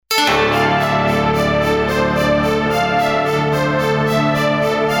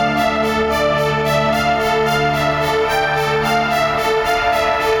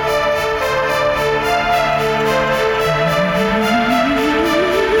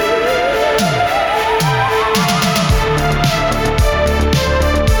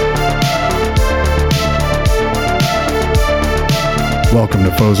Welcome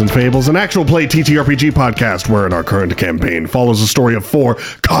to Foes and Fables, an actual play TTRPG podcast wherein our current campaign follows the story of 4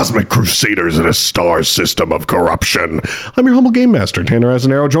 cosmic crusaders in a star system of corruption. I'm your humble game master, Tanner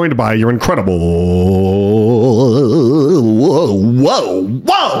Azanaro, joined by your incredible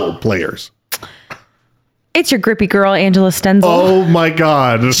players. It's your grippy girl, Angela Stenzel. Oh my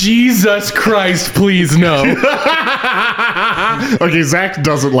god. Jesus Christ, please no. Okay, Zach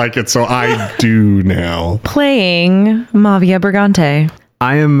doesn't like it, so I do now. Playing Mavia Brigante.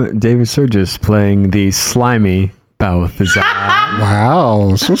 I am David Surgis playing the slimy Balthazar.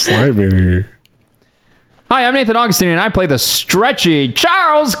 Wow, so slimy. Hi, I'm Nathan Augustine, and I play the stretchy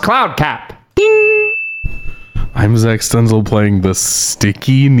Charles Cloudcap. I'm Zach Stenzel playing the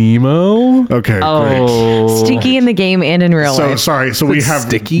sticky Nemo. Okay, Oh. Sticky in the game and in real great. So, life. sorry, so we have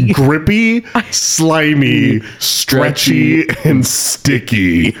sticky? grippy, slimy, stretchy, and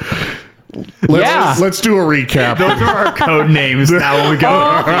sticky. Let's do a recap. Those are our code names now when we go.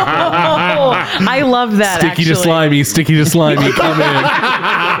 I love that, Sticky actually. to slimy, sticky to slimy, come in.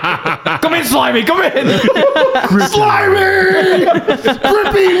 Come in, Slimy, come in. Slimy!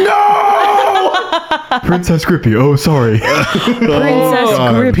 Grippy, no! Princess Grippy, oh sorry. Princess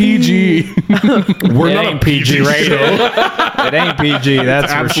Grippy. PG. We're not a PG rated. It ain't PG,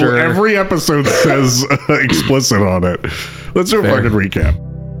 that's for sure. Every episode says explicit on it. Let's do a fucking recap.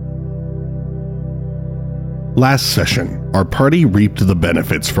 Last session, our party reaped the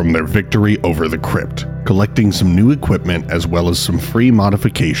benefits from their victory over the crypt, collecting some new equipment as well as some free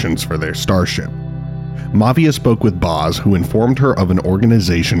modifications for their starship. Mavia spoke with Boz, who informed her of an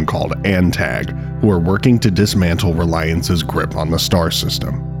organization called Antag, who are working to dismantle Reliance's grip on the star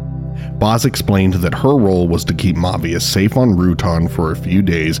system. Boz explained that her role was to keep Mavia safe on Rutan for a few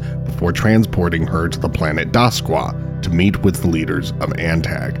days before transporting her to the planet Dasqua to meet with the leaders of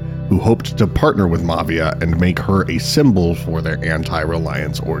Antag, who hoped to partner with Mavia and make her a symbol for their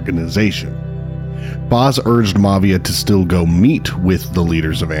anti-Reliance organization. Boz urged Mavia to still go meet with the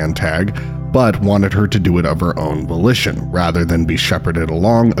leaders of Antag, but wanted her to do it of her own volition, rather than be shepherded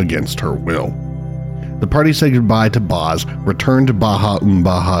along against her will. The party said goodbye to Boz, returned Baha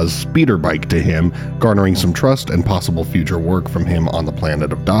Umbaha's speeder bike to him, garnering some trust and possible future work from him on the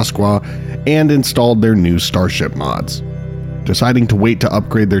planet of Dasqua, and installed their new starship mods. Deciding to wait to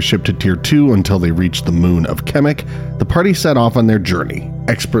upgrade their ship to Tier 2 until they reached the moon of Kemek, the party set off on their journey,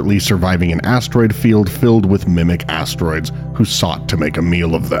 expertly surviving an asteroid field filled with mimic asteroids who sought to make a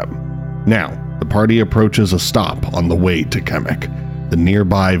meal of them. Now, the party approaches a stop on the way to Kemek, the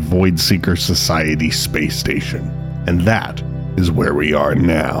nearby Voidseeker Society space station, and that is where we are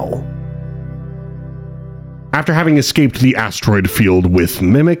now. After having escaped the asteroid field with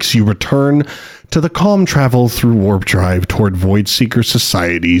mimics, you return to the calm travel through warp drive toward Voidseeker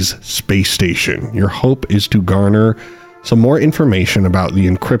Society's space station. Your hope is to garner some more information about the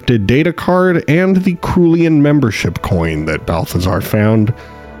encrypted data card and the Krulian membership coin that Balthazar found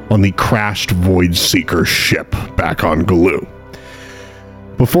on the crashed Voidseeker ship back on Galoo.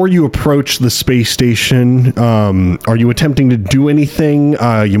 Before you approach the space station, are you attempting to do anything?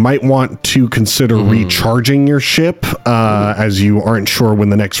 You might want to consider recharging your ship, as you aren't sure when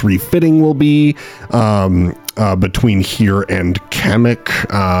the next refitting will be between here and Kemek,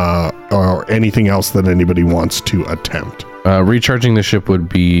 or anything else that anybody wants to attempt. Recharging the ship would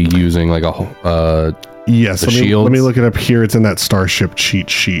be using like a Yes, let me look it up here. It's in that Starship cheat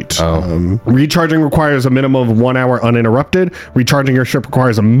sheet. Recharging requires a minimum of 1 hour uninterrupted. Recharging your ship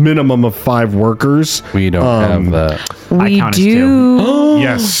requires a minimum of 5 workers. We don't have that. We do.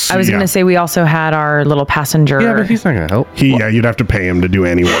 Yes. I was going to say we also had our little passenger. Yeah, but he's not going to help. You'd have to pay him to do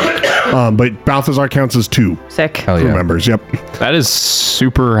any work. But Balthazar counts as 2 Sick. crew members. Yep. That is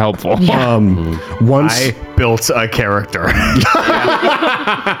super helpful. Once I built a character.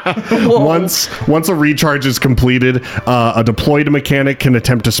 once a recharge is completed, a deployed mechanic can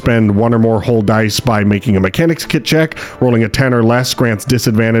attempt to spend 1 or more whole dice by making a mechanics kit check. Rolling a 10 or less grants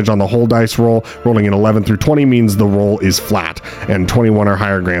disadvantage on the whole dice roll. Rolling an 11 through 20 means the roll is flat, and 21 or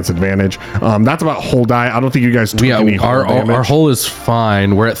higher grants advantage. That's about whole die. I don't think you guys took any whole damage. Our hull is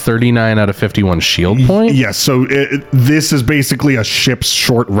fine. We're at 39 out of 51 shield point. Yes, so this is basically a ship's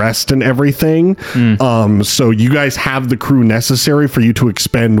short rest and everything. So you guys have the crew necessary for you to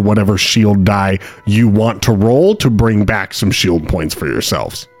expend whatever shield die you want to roll to bring back some shield points for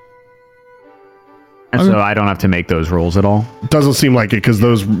yourselves. And so I don't have to make those rolls at all? Doesn't seem like it, because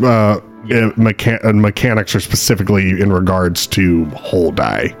those mechanics are specifically in regards to whole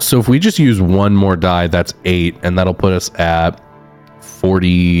die. So if we just use 1 more die, that's 8, and that'll put us at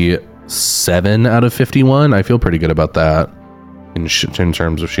 47 out of 51. I feel pretty good about that in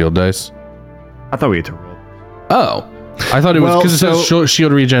terms of shield dice. I thought we had to roll. Oh, I thought it was Well, because it says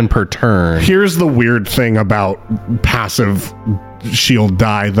shield regen per turn. Here's the weird thing about passive shield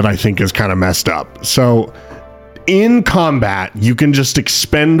die that I think is kind of messed up. So in combat, you can just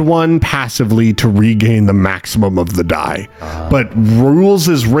expend one passively to regain the maximum of the die. But rules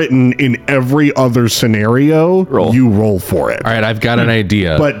is written in every other scenario, you roll for it. All right, I've got an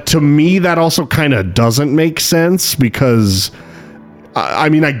idea. But to me, that also kind of doesn't make sense because, I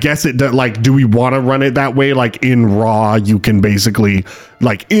mean, I guess it does. Like, do we want to run it that way? Like in Raw, you can basically,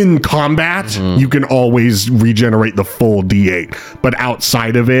 like in combat, you can always regenerate the full D8. But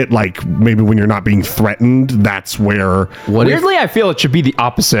outside of it, like maybe when you're not being threatened, that's where. Weirdly, I feel it should be the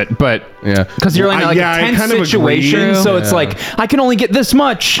opposite, but because you're in like a tense situation, so it's like I can only get this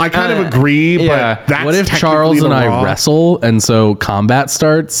much. I kind of agree, but that's what if Charles and I wrestle, and so combat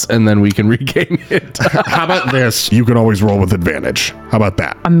starts, and then we can regain it? How about this? You can always roll with advantage. How about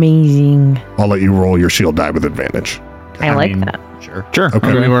that? Amazing. I'll let you roll your shield die with advantage. I like that. Sure.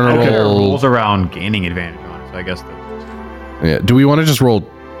 Okay. Do we want to There are roll? rules around gaining advantage on it, so I guess that. Yeah. Do we want to just roll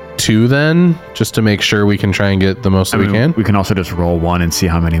 2 then, just to make sure we can try and get the most that we can? We can also just roll 1 and see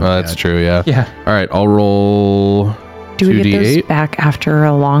how many. That's true. Yeah. Yeah. All right. I'll roll. Do we get 2d8? those back after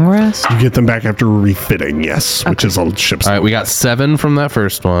a long rest? You get them back after refitting, yes, which is a ship's. All right. We got 7 from that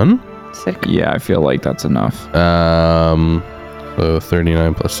first one. Sick. Yeah, I feel like that's enough. So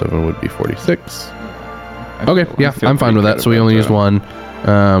 39 plus 7 would be 46. Okay, I yeah, feel I'm fine pretty with good that. So we about only that. used 1.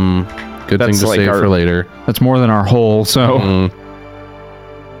 Good thing That's to like save our- for later. That's more than our whole, so Mm.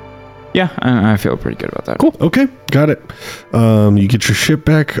 yeah, I feel pretty good about that. Cool. Okay, got it. You get your ship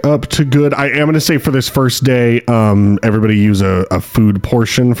back up to good. I am going to say for this first day, everybody use a food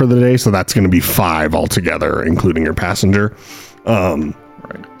portion for the day, so that's going to be 5 altogether, including your passenger.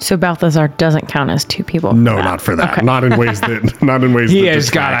 So Balthazar doesn't count as 2 people. No, not for that. Okay. Not in ways that. Not in ways. He that has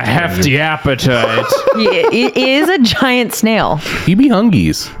got a distract hefty appetite. It is a giant snail. He be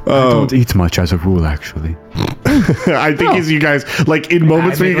hungies. I don't eat much as a rule, actually. I think as you guys like in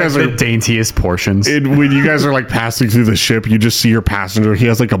moments when you guys the are daintiest portions. when you guys are like passing through the ship, you just see your passenger. He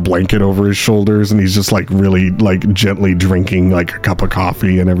has like a blanket over his shoulders, and he's just like really like gently drinking like a cup of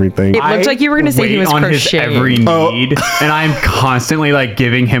coffee and everything. It looked like you were going to say he was on his crocheting. every need, and I'm constantly like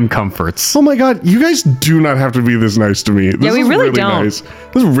giving him comforts. Oh my god, you guys do not have to be this nice to me. This we is really don't. Nice.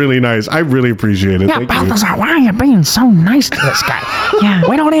 This is really nice. I really appreciate it. Yeah, Thank you. Balthazar, why are you being so nice to this guy? Yeah.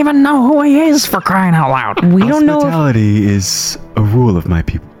 We don't even know who he is, for crying out loud. We don't know if, Hospitality is a rule of my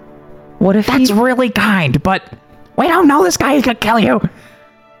people. what if That's he really kind, but we don't know this guy. He could kill you.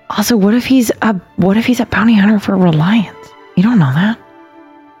 also what if he's a bounty hunter for Reliance? You don't know that.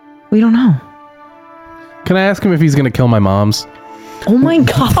 We don't know. Can I ask him if he's going to kill my mom's? Oh my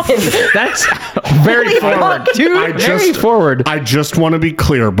god. That's very forward, dude. Very forward. I just want to be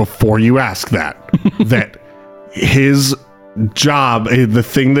clear before you ask that that his job, the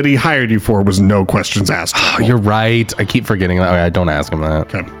thing that he hired you for, was no questions asked. Oh, you're right. I keep forgetting that. Okay, don't ask him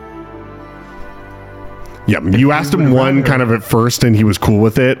that. Okay. Yeah, you asked him one kind of at first, and he was cool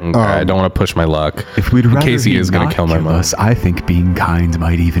with it. Okay, I don't want to push my luck. If we'd in rather case he is going not to kill my mom. us, I think being kind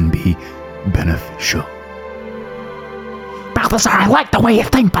might even be beneficial. Balthazar, I like the way you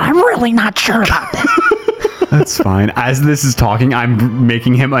think, but I'm really not sure about this. That's fine. As this is talking, I'm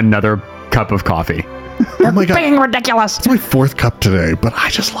making him another cup of coffee. Oh my god, Being ridiculous. it's my 4th cup today, but I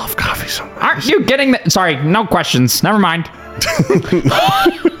just love coffee so much. Aren't you getting that? Sorry, no questions. Never mind.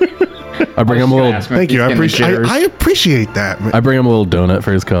 I bring him a little. Thank you, I appreciate that. I bring him a little donut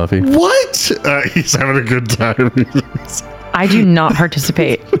for his coffee. What? He's having a good time. I do not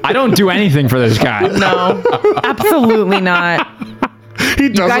participate. I don't do anything for this guy. No. Absolutely not. He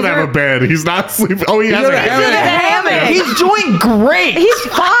doesn't guys have are- a bed. He's not sleeping. Oh, he has a hammock. He's doing great. He's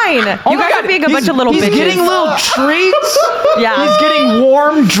fine. You guys are being a bunch of little He's bitches. getting little treats. Yeah. He's getting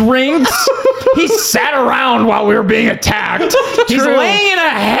warm drinks. He sat around while we were being attacked. He's True. laying in a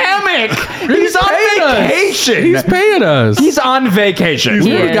hammock. He's on paying us. vacation. He's paying us. He's on vacation.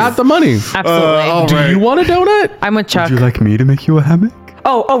 He We is. got the money. Absolutely. all Do right. you want a donut? I'm with Chuck. Would you like me to make you a hammock?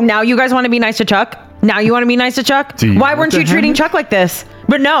 Oh, now you guys want to be nice to Chuck? Now you want to be nice to Chuck? Do you Why want weren't the you treating hammock? Chuck like this?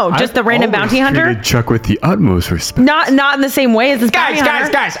 But no, just the random bounty hunter? Treated Chuck with the utmost respect. Not in the same way as this bounty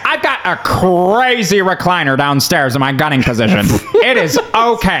hunter. Guys, I've got a crazy recliner downstairs in my gunning position. It is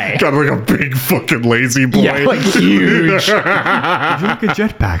okay. Got like a big fucking lazy boy. Yeah, like huge. Would you like a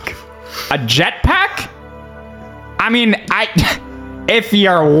jetpack? A jetpack? I mean, if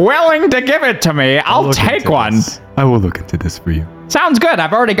you're willing to give it to me, I'll look take into one. this. I will look into this for you. Sounds good.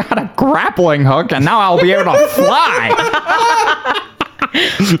 I've already got a grappling hook, and now I'll be able to fly.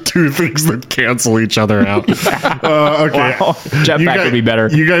 Two things that cancel each other out. Okay. Wow. Jetpack would be better.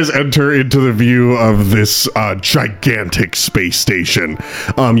 You guys enter into the view of this gigantic space station.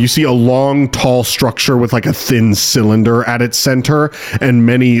 You see a long, tall structure with like a thin cylinder at its center and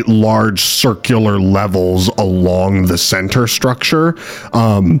many large circular levels along the center structure.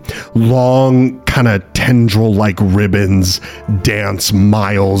 Long, kind of tendril-like ribbons dance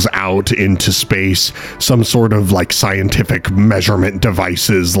miles out into space. Some sort of like scientific measurement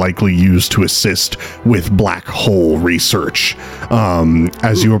devices likely used to assist with black hole research.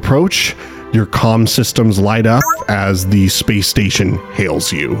 As you approach, your comm systems light up as the space station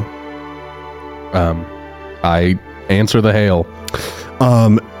hails you. I answer the hail.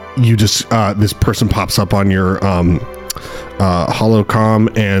 You just this person pops up on your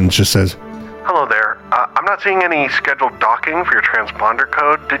holocom and just says, "Hello there. I'm not seeing any scheduled docking for your transponder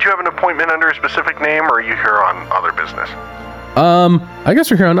code. Did you have an appointment under a specific name, or are you here on other business?" I guess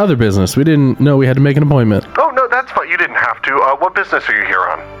we're here on other business. We didn't know we had to make an appointment. Oh, no, that's fine. You didn't have to. What business are you here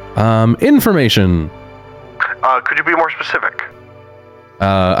on? Information. Could you be more specific?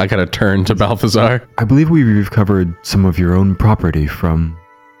 I kind of turn to Balthazar. I believe we've recovered some of your own property from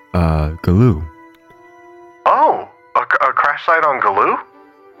Galoo. Oh, a crash site on Galoo?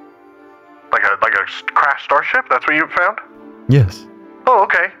 Like a crash starship? That's what you found? Yes. Oh,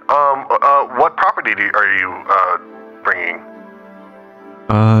 okay. What property are you bringing?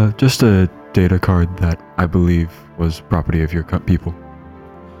 Just a data card that I believe was property of your people.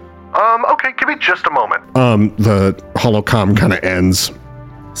 Okay, give me just a moment. The holocom kind of ends.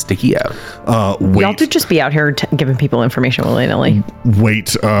 Sticky out. Wait. Y'all could just be out here giving people information willy-nilly.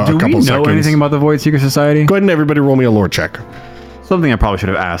 Wait a couple seconds. Do we know anything about the Voidseeker Society? Go ahead and everybody roll me a lore check. Something I probably should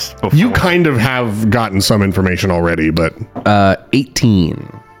have asked before. You kind of have gotten some information already, but...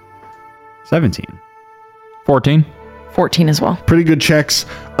 18. 17. 14. 14 as well. Pretty good checks.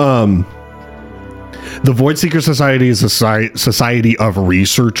 The Voidseeker Society is a society of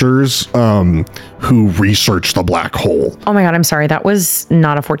researchers who research the black hole. Oh my god, I'm sorry. That was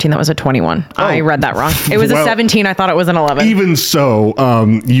not a 14. That was a 21. I read that wrong. It was a 17. I thought it was an 11. Even so,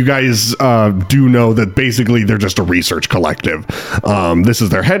 you guys do know that basically they're just a research collective. This is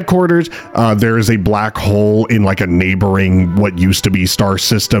their headquarters. There is a black hole in like a neighboring, what used to be star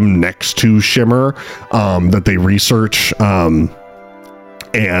system next to Shimmer that they research.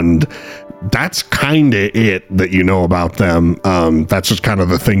 And that's kind of it that you know about them. That's just kind of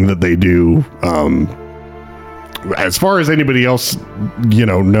the thing that they do. As far as anybody else,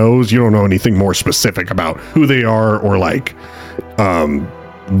 knows, you don't know anything more specific about who they are or like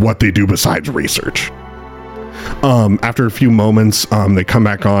what they do besides research. After a few moments, they come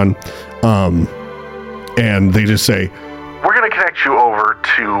back on and they just say, "We're going to connect you over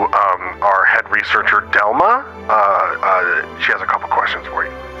to our head researcher, Delma. She has a couple questions for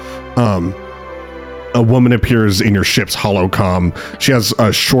you." A woman appears in your ship's holocom. She has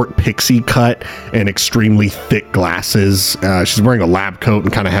a short pixie cut and extremely thick glasses. She's wearing a lab coat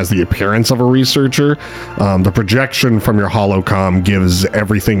and kind of has the appearance of a researcher. The projection from your holocom gives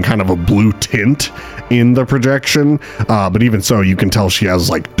everything kind of a blue tint in the projection. But even so, you can tell she has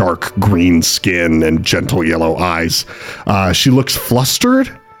like dark green skin and gentle yellow eyes. She looks flustered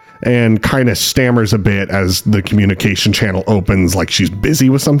and kind of stammers a bit as the communication channel opens, like she's busy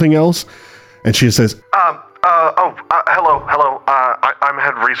with something else. And she says, hello. I'm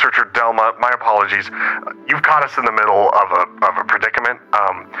head researcher Delma. My apologies. You've caught us in the middle of a predicament.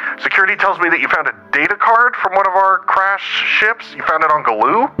 Security tells me that you found a data card from one of our crash ships. You found it on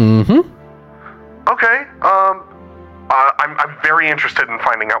Galoo? Mm-hmm. Okay. I'm very interested in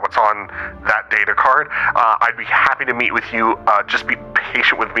finding out what's on that data card. I'd be happy to meet with you. Just be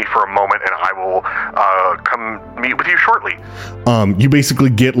patient with me for a moment, and I will come meet with you shortly. You basically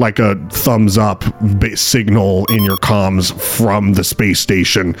get like a thumbs up signal in your comms from the space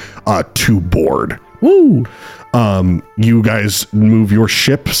station to board. Woo! You guys move your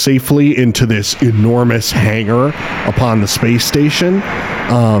ship safely into this enormous hangar upon the space station.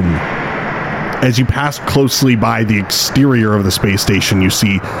 As you pass closely by the exterior of the space station, you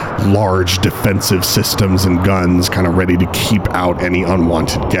see large defensive systems and guns kind of ready to keep out any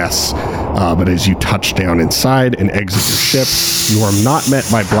unwanted guests. But as you touch down inside and exit your ship, you are not met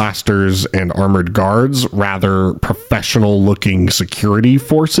by blasters and armored guards, rather professional-looking security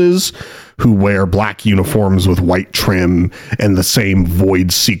forces who wear black uniforms with white trim and the same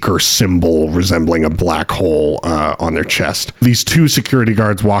Voidseeker symbol resembling a black hole on their chest. These two security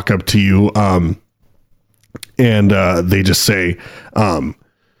guards walk up to you and they just say,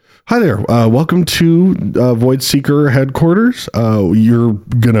 Hi there. Welcome to Voidseeker headquarters. You're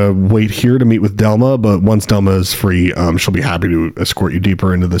going to wait here to meet with Delma, but once Delma is free, she'll be happy to escort you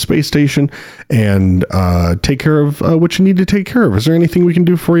deeper into the space station and take care of what you need to take care of. Is there anything we can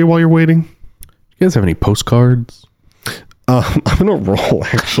do for you while you're waiting? You guys have any postcards? I'm going to roll,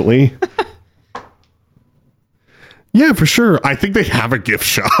 actually. Yeah, for sure. I think they have a gift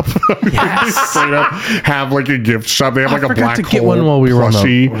shop. Yes. They straight up have like a gift shop. They have like a black hole get one while we were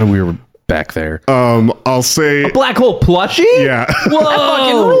plushie. when we were back there. I'll say a black hole plushie. Yeah, whoa, that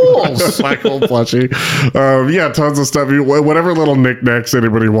fucking rules. Black hole plushie. Yeah, tons of stuff. Whatever little knickknacks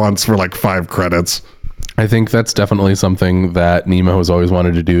anybody wants for like 5 credits. I think that's definitely something that Nemo has always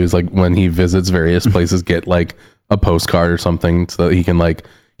wanted to do. Is like when he visits various places, get like a postcard or something so that he can like.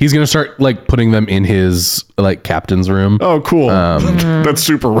 He's going to start like putting them in his like captain's room. Oh, cool. That's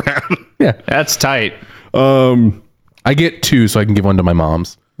super rad. Yeah, that's tight. I get 2 so I can give one to my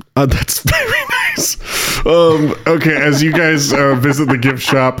mom's. That's very nice. Okay, as you guys visit the gift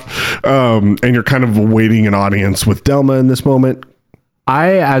shop and you're kind of awaiting an audience with Delma in this moment.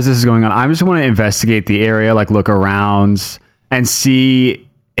 As this is going on, I just want to investigate the area, like look around and see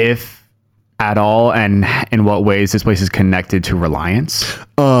if at all and in what ways this place is connected to Reliance.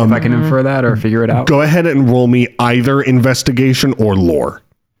 If I can infer that or figure it out. Go ahead and roll me either investigation or lore.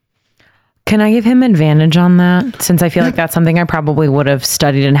 Can I give him advantage on that? Since I feel like that's something I probably would have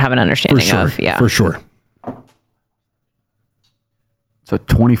studied and have an understanding of. Yeah, for sure. So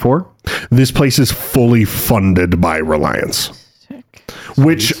 24? This place is fully funded by Reliance.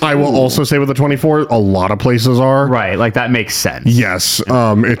 Which I will also say with the 24, a lot of places are. Right, like that makes sense. Yes,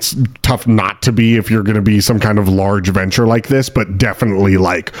 it's tough not to be if you're going to be some kind of large venture like this, but definitely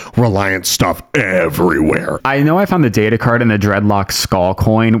like Reliance stuff everywhere. I know I found the data card and the Dreadlock skull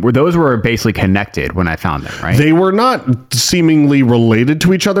coin, where those were basically connected when I found them, right? They were not seemingly related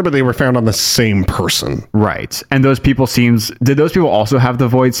to each other, but they were found on the same person. Right, and those people did those people also have the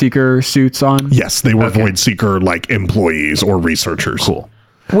Voidseeker suits on? Yes, they were Voidseeker like employees or researchers. Cool.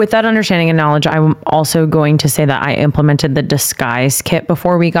 With that understanding and knowledge, I'm also going to say that I implemented the disguise kit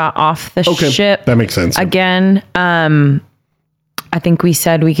before we got off the ship. That makes sense. Again, I think we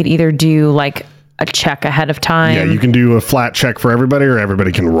said we could either do like a check ahead of time. Yeah, you can do a flat check for everybody or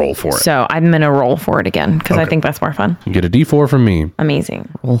everybody can roll for it. So I'm going to roll for it again because I think that's more fun. You get a D4 from me. Amazing.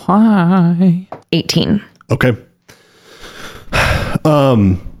 Well, hi. 18. Okay.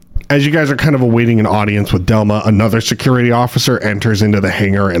 As you guys are kind of awaiting an audience with Delma, another security officer enters into the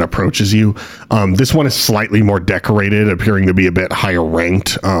hangar and approaches you. This one is slightly more decorated, appearing to be a bit higher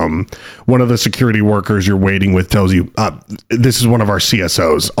ranked. One of the security workers you're waiting with tells you, this is one of our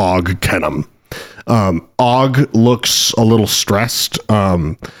CSOs, Og Kenham. Og looks a little stressed,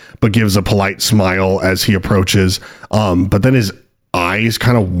 but gives a polite smile as he approaches. But then his eyes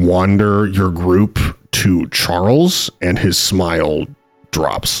kind of wander your group to Charles, and his smile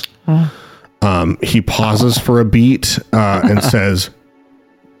drops. He pauses for a beat and says,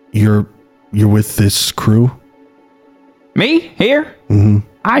 You're with this crew? Me? Here? Mm-hmm.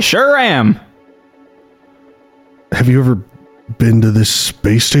 I sure am. Have you ever been to this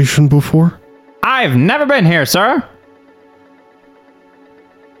space station before? I've never been here, sir.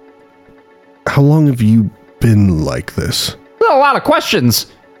 How long have you been like this? A lot of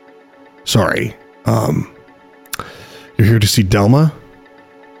questions. Sorry. You're here to see Delma?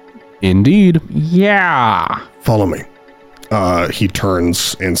 Indeed. Yeah. Follow me. He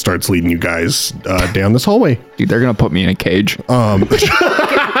turns and starts leading you guys down this hallway. Dude, they're going to put me in a cage. They're going to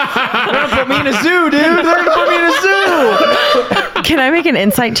put me in a zoo, dude. They're going to put me in a zoo. Can I make an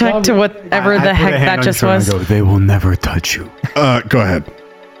insight check to whatever the heck that just was? Go, they will never touch you. Go ahead.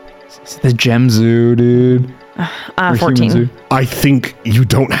 It's the gem zoo, dude. 14. I think you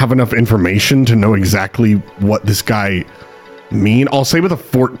don't have enough information to know exactly what this guy mean. I'll say with a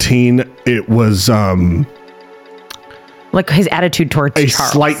 14, it was like his attitude towards a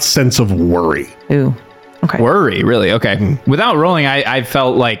Charles. Slight sense of worry. Ooh. Okay. Worry, really? Okay. Without rolling, I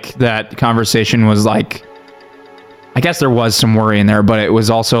felt like that conversation was like, I guess there was some worry in there, but it was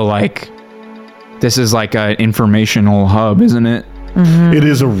also like, this is like an informational hub, isn't it? Mm-hmm. It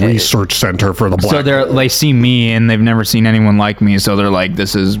is a research center for the black. So they see me and they've never seen anyone like me. So they're like,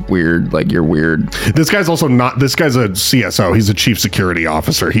 this is weird. Like, you're weird. This guy's also not, this guy's a CSO. He's a chief security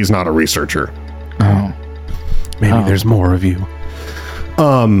officer. He's not a researcher. Oh. Maybe there's more of you.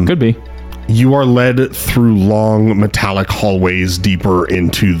 Could be. You are led through long metallic hallways deeper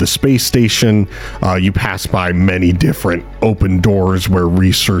into the space station. You pass by many different open doors where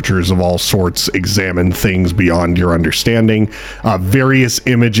researchers of all sorts examine things beyond your understanding. Various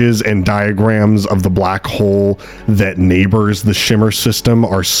images and diagrams of the black hole that neighbors the Shimmer system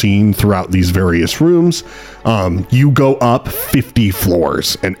are seen throughout these various rooms. You go up 50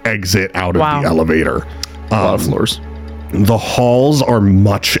 floors and exit out of the elevator. A lot of floors. The halls are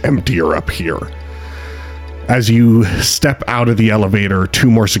much emptier up here. As you step out of the elevator,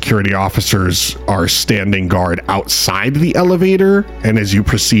 2 more security officers are standing guard outside the elevator, and as you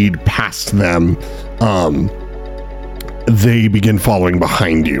proceed past them, they begin following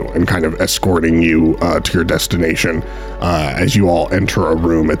behind you and kind of escorting you to your destination as you all enter a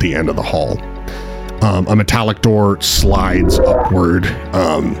room at the end of the hall. A metallic door slides upward,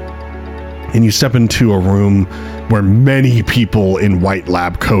 and you step into a room where many people in white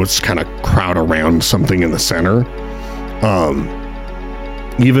lab coats kind of crowd around something in the center.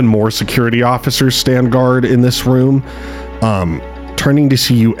 Even more security officers stand guard in this room. Turning to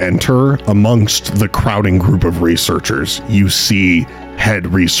see you enter, amongst the crowding group of researchers, you see head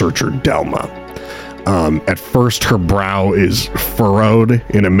researcher Delma. At first, her brow is furrowed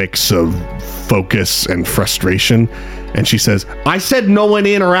in a mix of focus and frustration, and she says, "I said no one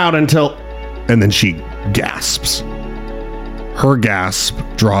in or out until..." And then she gasps. Her gasp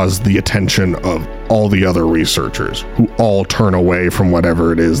draws the attention of all the other researchers, who all turn away from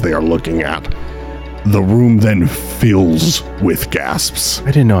whatever it is they are looking at. The room then fills with gasps. I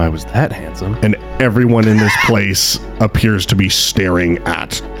didn't know I was that handsome. And everyone in this place appears to be staring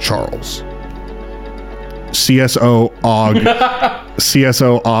at Charles. CSO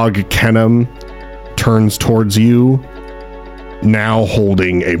Og Kenham turns towards you, now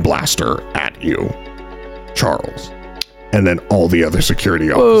holding a blaster at you, Charles. And then all the other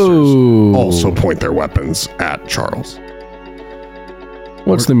security officers also point their weapons at Charles.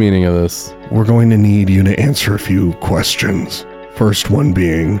 What's the meaning of this? We're going to need you to answer a few questions. First one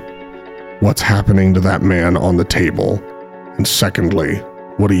being, what's happening to that man on the table? And secondly,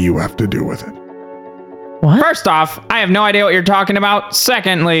 what do you have to do with it? What? First off, I have no idea what you're talking about.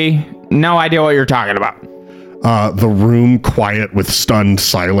 Secondly, no idea what you're talking about. The room, quiet with stunned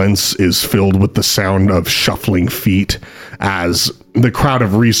silence, is filled with the sound of shuffling feet as the crowd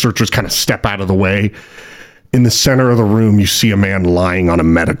of researchers kind of step out of the way. In the center of the room, you see a man lying on a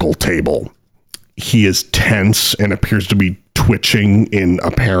medical table. He is tense and appears to be twitching in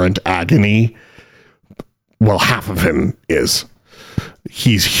apparent agony. Well, half of him is.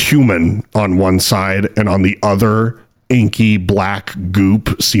 He's human on one side, and on the other, inky black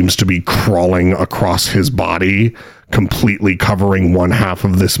goop seems to be crawling across his body, completely covering one half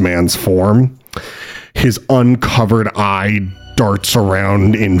of this man's form. His uncovered eye darts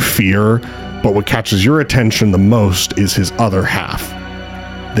around in fear, but what catches your attention the most is his other half.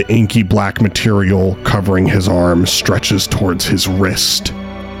 The inky black material covering his arm stretches towards his wrist,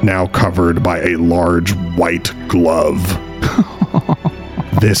 now covered by a large white glove.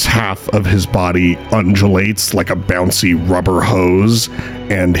 This half of his body undulates like a bouncy rubber hose,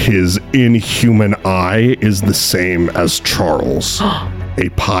 and his inhuman eye is the same as Charles, a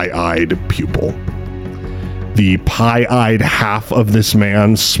pie-eyed pupil. The pie-eyed half of this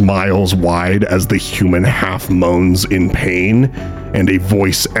man smiles wide as the human half moans in pain, and a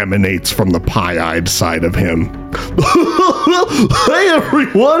voice emanates from the pie-eyed side of him. Hey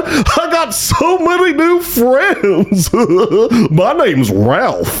everyone, I got so many new friends. My name's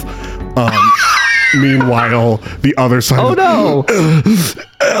Ralph. Meanwhile, the other side. Oh no!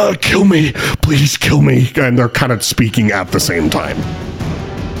 Kill me, please kill me. And they're kind of speaking at the same time.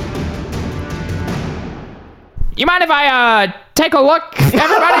 You mind if I take a look,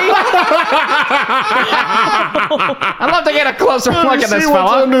 everybody? I'd love to get a closer look at this fella.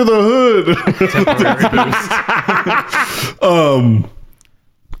 What's under the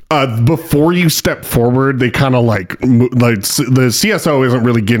hood? Before you step forward, they kind of like the CSO isn't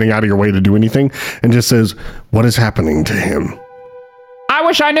really getting out of your way to do anything, and just says, "What is happening to him?" I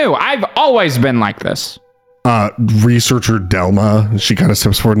wish I knew. I've always been like this. Researcher Delma, she kind of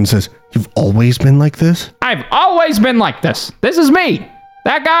steps forward and says, "You've always been like this?" I've always been like this. This is me.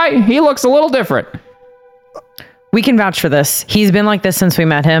 That guy, he looks a little different. We can vouch for this. He's been like this since we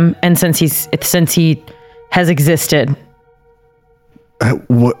met him, and since he has existed.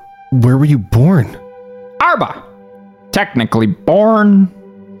 Where were you born? Arba. Technically born.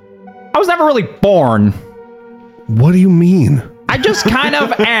 I was never really born. What do you mean? I just kind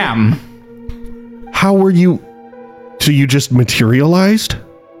of am. How were you? So you just materialized?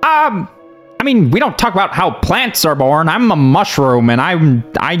 I I mean, we don't talk about how plants are born. I'm a mushroom, and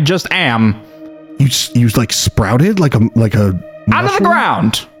I just am. You like sprouted like a out of the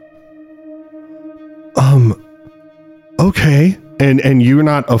ground. Okay. And you're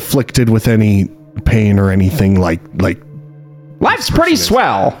not afflicted with any pain or anything like Life's pretty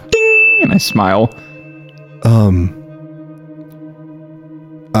swell. Ding, and I smile.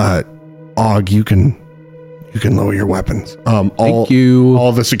 Og, you can lower your weapens. Thank you.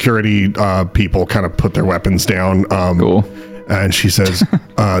 All the security people kind of put their weapons down. Cool. And she says,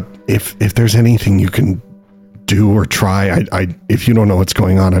 if there's anything you can do or try, if you don't know what's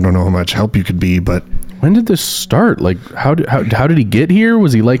going on, I don't know how much help you could be, but When did this start? Like, how did he get here?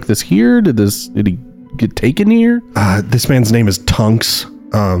 Was he like this here? Did he get taken here? This man's name is Tunks.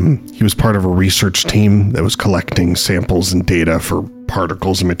 He was part of a research team that was collecting samples and data for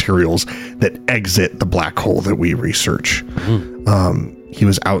particles and materials that exit the black hole that we research. He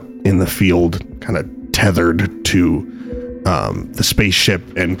was out in the field, kind of tethered to the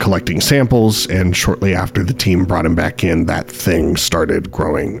spaceship and collecting samples, and shortly after the team brought him back in, that thing started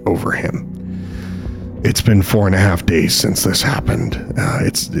growing over him. It's been 4.5 days since this happened.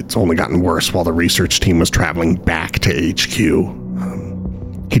 It's only gotten worse while the research team was traveling back to HQ.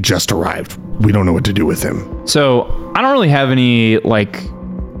 He just arrived. We don't know what to do with him. So I don't really have any like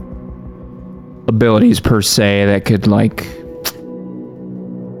abilities per se that could like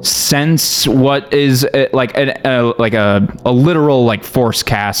sense what is like a literal like force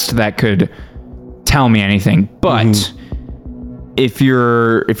cast that could tell me anything. But if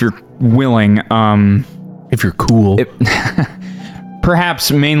you're willing, If you're cool.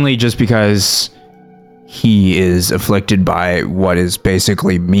 perhaps mainly just because he is afflicted by what is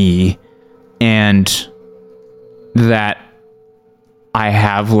basically me, and that I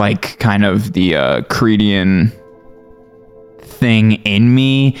have like kind of the Credian thing in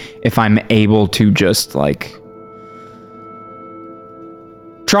me, if I'm able to just like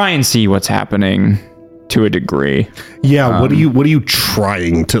try and see what's happening to a degree. Yeah, what are you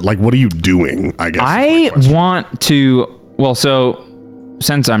trying to, like, what are you doing, I guess? I want to, well, so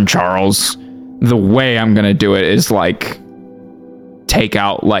since I'm Charles, the way I'm gonna do it is like take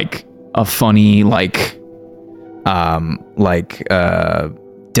out like a funny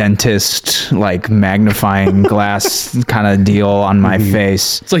dentist like magnifying glass kind of deal on my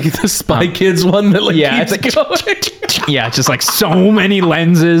face. It's like the Spy Kids one that like Yeah, keeps it's going. Yeah, just like so many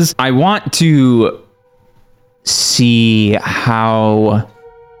lenses. I want to see how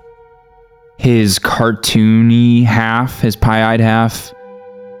his cartoony half, his pie-eyed half,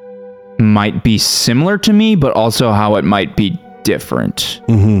 might be similar to me, but also how it might be different.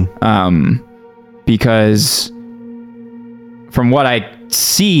 Because from what I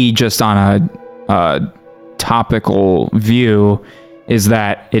see just on a topical view is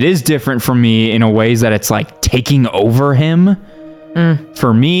that it is different from me in a ways that it's like taking over him.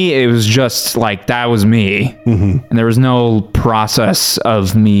 For me, it was just like, that was me. And there was no process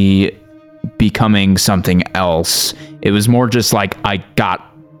of me becoming something else. It was more just like I got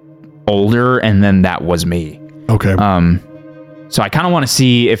older and then that was me. Okay. So I kind of want to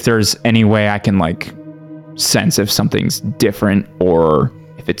see if there's any way I can like sense if something's different or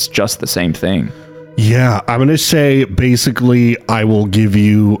if it's just the same thing. Yeah, I'm going to say basically I will give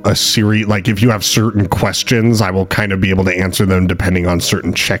you a series, like if you have certain questions, I will kind of be able to answer them depending on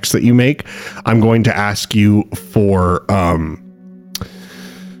certain checks that you make. I'm going to ask you for,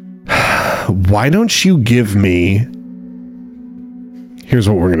 why don't you give me, here's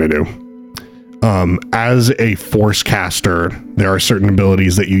what we're going to do. As a force caster, there are certain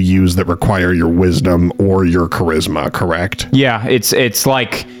abilities that you use that require your wisdom or your charisma, correct? Yeah, it's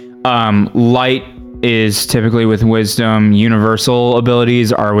like light is typically with wisdom, universal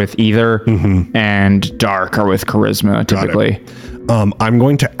abilities are with either, and dark are with charisma typically. I'm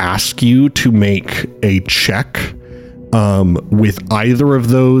going to ask you to make a check with either of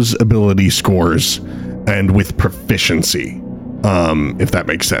those ability scores and with proficiency, if that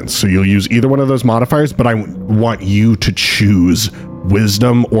makes sense. So you'll use either one of those modifiers, but I want you to choose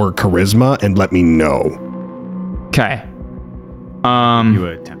wisdom or charisma and let me know. Okay. You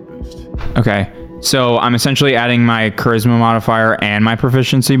a temp boost. Okay. So I'm essentially adding my charisma modifier and my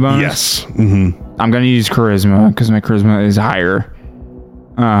proficiency bonus. Yes. I'm going to use charisma because my charisma is higher.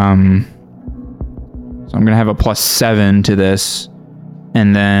 So I'm going to have a +7 to this.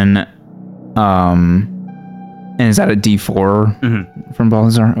 And then, and is that a D4 from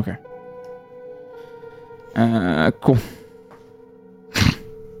Balthazar? Okay. Cool.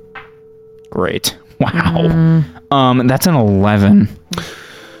 Great. Wow. That's an 11.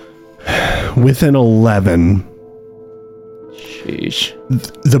 With an 11,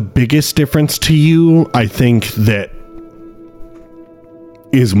 Sheesh. The biggest difference to you, I think, that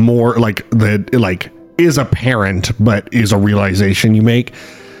is more is apparent, but is a realization you make,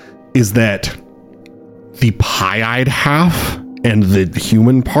 is that the pie-eyed half and the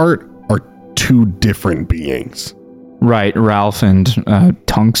human part are two different beings. Right, Ralph and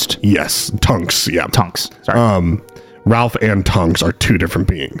Tunks. Yes, Tunks. Yeah, Tunks. Sorry. Ralph and Tunks are two different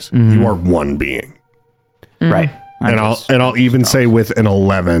beings. You are one being. Right. And I'll even say with an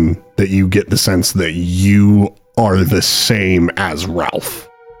 11 that you get the sense that you are the same as Ralph.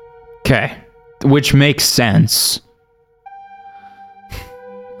 Okay. Which makes sense.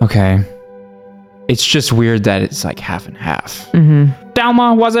 Okay. It's just weird that it's like half and half. Mm-hmm.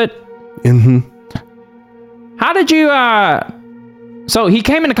 Dalma, was it? Mm-hmm. How did you, So he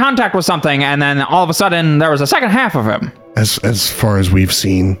came into contact with something, and then all of a sudden there was a second half of him. As far as we've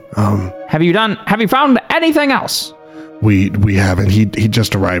seen, Have you found anything else? we haven't. He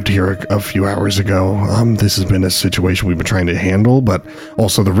just arrived here a few hours ago. This has been a situation we've been trying to handle, but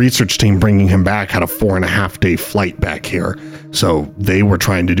also the research team bringing him back had a 4.5-day flight back here. So they were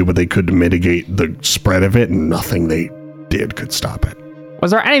trying to do what they could to mitigate the spread of it, and nothing they did could stop it. Was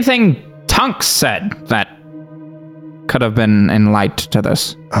there anything Tunks said that could have been in light to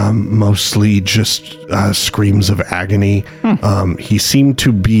this? Mostly just screams of agony. He seemed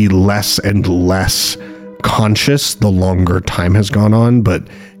to be less and less conscious the longer time has gone on, but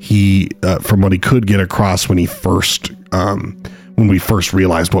he, from what he could get across when we first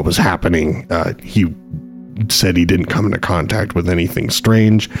realized what was happening, he said he didn't come into contact with anything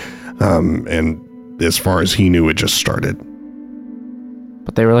strange, and as far as he knew, it just started.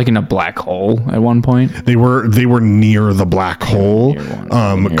 But they were like in a black hole at one point. They were near the black hole,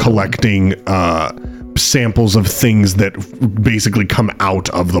 collecting samples of things that basically come out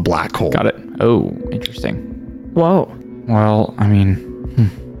of the black hole. Got it. Oh, interesting. Whoa. Well, I mean,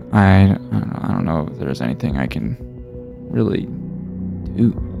 I don't know if there's anything I can really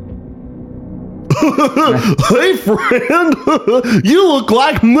do. Hey, friend, you look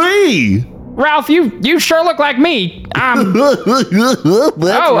like me. Ralph, you sure look like me. Okay.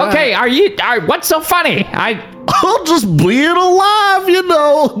 What's so funny? I'm just being alive, you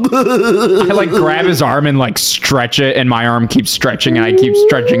know. I like grab his arm and like stretch it, and my arm keeps stretching, and I keep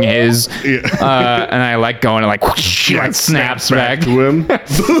stretching his. Yeah. And I like going and like whoosh, like snaps back to him.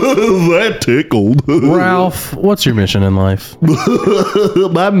 That tickled. Ralph, what's your mission in life?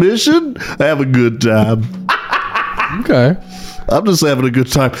 My mission? Have a good time. Okay. I'm just having a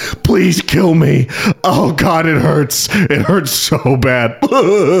good time. Please kill me. Oh, God, it hurts. It hurts so bad.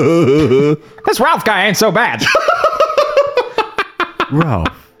 This Ralph guy ain't so bad.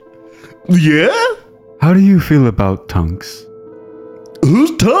 Ralph, Yeah? how do you feel about Tunks?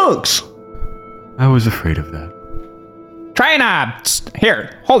 Who's Tunks? I was afraid of that. Try and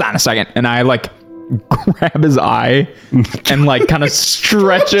here, hold on a second. And I like grab his eye and like kind of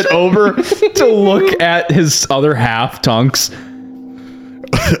stretch it over to look at his other half, Tunks.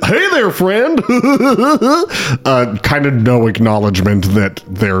 Hey there, friend. Kind of no acknowledgement that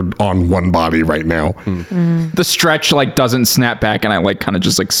they're on one body right now. The stretch like doesn't snap back, and I like kind of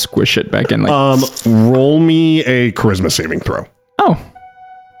just like squish it back in. Like, Roll me a charisma saving throw. oh,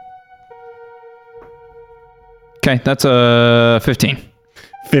 okay, that's a 15.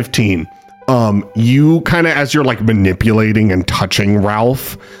 15. You kind of, as you're like manipulating and touching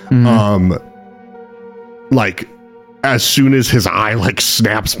Ralph, like as soon as his eye like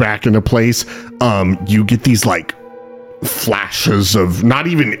snaps back into place, you get these like flashes of not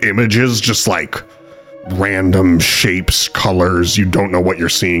even images, just like random shapes, colors. You don't know what you're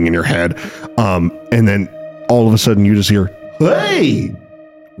seeing in your head. And then all of a sudden you just hear, "Hey,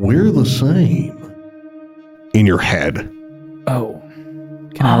 we're the same," in your head. Oh,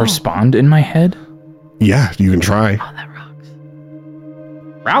 can I respond in my head? Yeah, you can try. Oh, that rocks.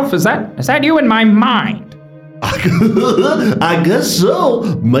 Ralph, is that you in my mind? I guess so.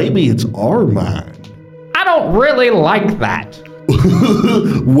 Maybe it's our mind. I don't really like that.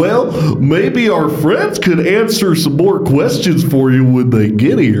 Well, maybe our friends could answer some more questions for you when they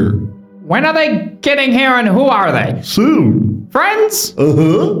get here. When are they getting here, and who are they? Soon. Friends?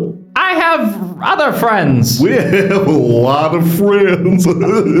 Uh-huh. I have other friends. We have a lot of friends.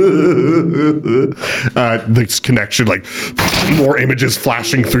 This connection, like more images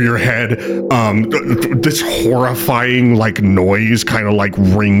flashing through your head. This horrifying like noise kind of like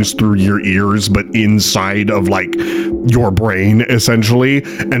rings through your ears, but inside of like your brain essentially.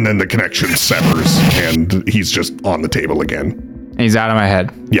 And then the connection severs and he's just on the table again. He's out of my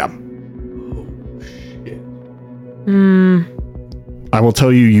head. Yeah. I will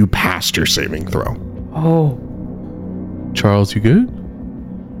tell you passed your saving throw. Oh. Charles, you good?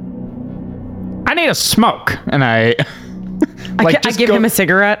 I need a smoke, and I I give him a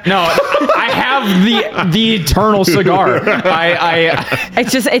cigarette. No, I have the eternal cigar.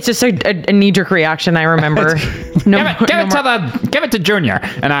 It's just a knee-jerk reaction. I remember. Give it to Junior.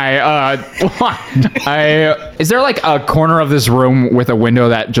 And is there like a corner of this room with a window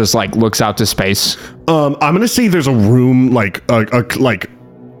that just like looks out to space? I'm gonna say there's a room like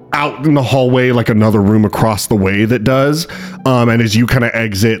out in the hallway, like another room across the way that does. And as you kind of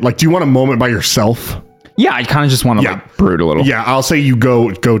exit, like, do you want a moment by yourself? Yeah, I kind of just want to like brood a little. Yeah, I'll say you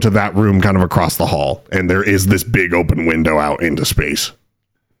go to that room kind of across the hall, and there is this big open window out into space.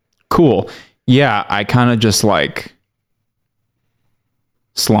 Cool. Yeah, I kind of just like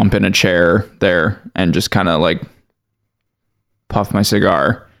slump in a chair there and just kind of like puff my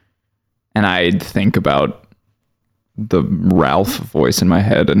cigar. And I think about the Ralph voice in my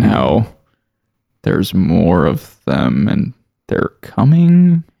head and how there's more of them and they're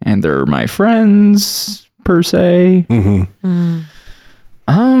coming and they're my friends per se. I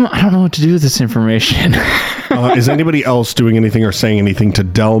don't know what to do with this information. Is anybody else doing anything or saying anything to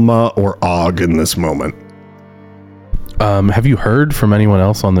Delma or Og in this moment? Have you heard from anyone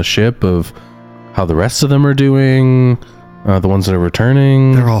else on the ship of how the rest of them are doing? The ones that are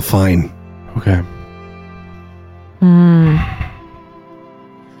returning? They're all fine. Okay.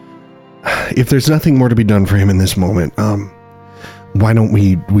 If there's nothing more to be done for him in this moment, why don't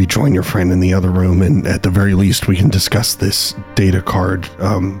we join your friend in the other room, and at the very least we can discuss this data card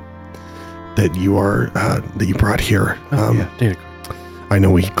that you brought here. Data card. I know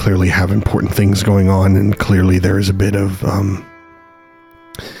we clearly have important things going on, and clearly there is a bit of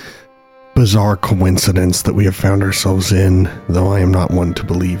bizarre coincidence that we have found ourselves in, though I am not one to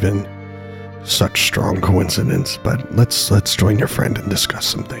believe in such strong coincidence. But let's join your friend and discuss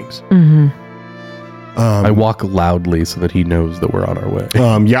some things. I walk loudly so that he knows that we're on our way.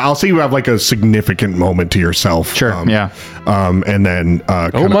 I'll say you have like a significant moment to yourself. Sure. And then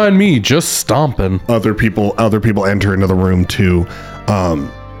don't mind me, just stomping. Other people enter into the room too.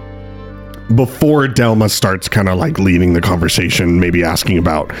 Before Delma starts kind of like leading the conversation, maybe asking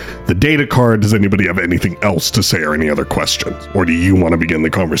about the data card, does anybody have anything else to say or any other questions? Or do you want to begin the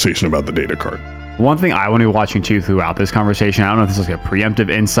conversation about the data card? One thing I want to be watching too throughout this conversation, I don't know if this is like a preemptive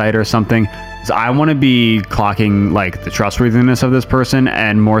insight or something, is I want to be clocking like the trustworthiness of this person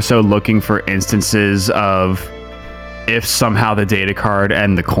and more so looking for instances of if somehow the data card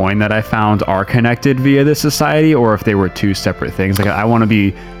and the coin that I found are connected via this society, or if they were two separate things. Like I want to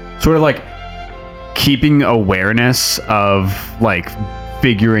be sort of like keeping awareness of like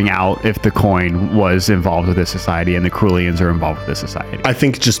figuring out if the coin was involved with this society and the Crulians are involved with this society. I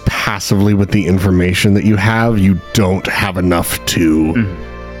think just passively with the information that you have, you don't have enough to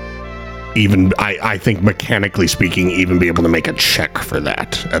even, I think mechanically speaking, even be able to make a check for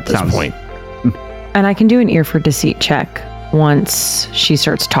that at this point. And I can do an ear for deceit check once she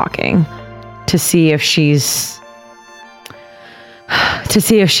starts talking to see if she's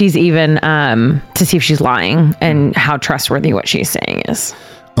even to see if she's lying and how trustworthy what she's saying is.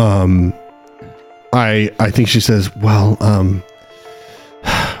 I think she says, well,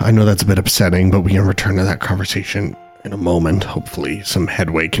 I know that's a bit upsetting, but we can return to that conversation in a moment. Hopefully some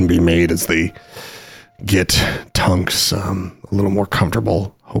headway can be made as they get Tunks a little more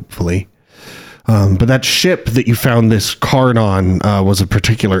comfortable, hopefully. But that ship that you found this card on was of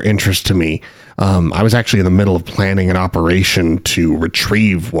particular interest to me. I was actually in the middle of planning an operation to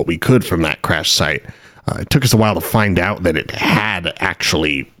retrieve what we could from that crash site. It took us a while to find out that it had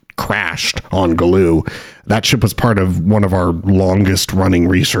actually crashed on Galoo. That ship was part of one of our longest running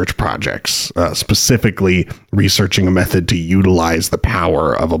research projects, specifically researching a method to utilize the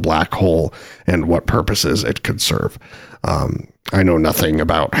power of a black hole and what purposes it could serve. I know nothing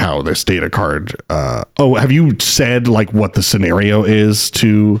about how this data card. Have you said like what the scenario is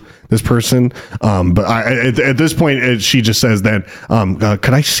to this person? But at this point, she just says that,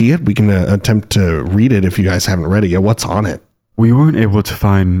 could I see it? We can attempt to read it if you guys haven't read it yet. What's on it? We weren't able to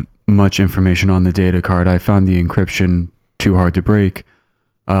find much information on the data card. I found the encryption too hard to break.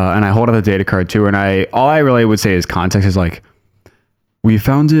 And I hold up the data card too. And all I really would say is context is like, we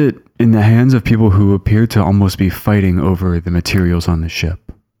found it in the hands of people who appear to almost be fighting over the materials on the ship.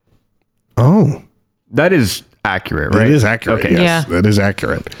 Oh. That is accurate, right? It is accurate. Okay. Yes, Yeah. that is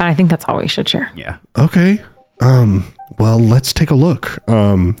accurate. I think that's all we should share. Yeah. Okay. Well, let's take a look.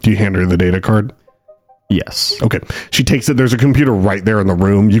 Do you hand her the data card? Yes. Okay. She takes it. There's a computer right there in the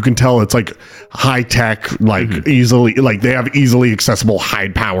room. You can tell it's like high tech, like easily, like they have easily accessible, high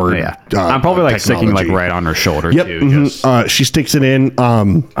powered. Yeah. I'm probably like sticking like right on her shoulder Yep. too. Just- She sticks it in.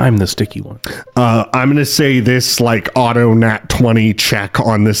 I'm the sticky one. I'm going to say this like auto nat 20 check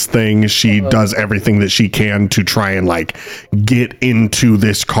on this thing. She does everything that she can to try and like get into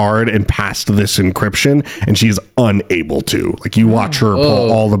this card and past this encryption. And she's unable to. Like you watch her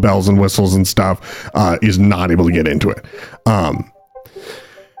pull all the bells and whistles and stuff, is not able to get into it. And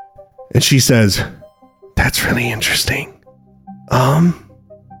she says, that's really interesting.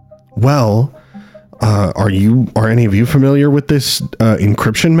 Well, are any of you familiar with this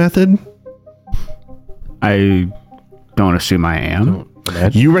encryption method? I don't assume I am.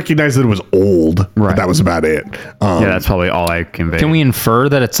 You recognize that it was old, but Right. that was about it. Yeah, that's probably all I convey. Can we infer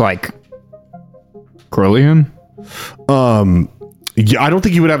that it's like Corellian? Yeah, I don't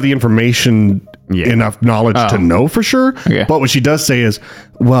think you would have the information enough knowledge to know for sure. Okay. But what she does say is,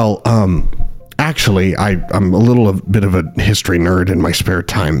 well, actually, I'm a bit of a history nerd in my spare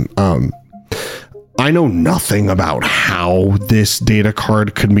time. I know nothing about how this data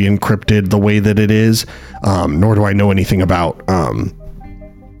card could be encrypted the way that it is, nor do I know anything about,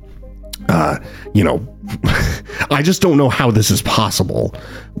 I just don't know how this is possible.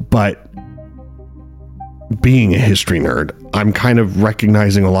 But being a history nerd, I'm kind of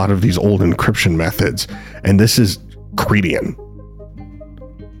recognizing a lot of these old encryption methods, and this is Credian.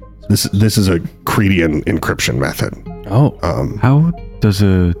 This is a Credian encryption method. Oh, How does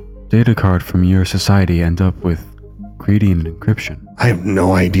a data card from your society end up with Credian encryption? I have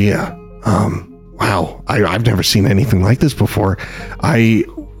no idea. Wow, I've never seen anything like this before. We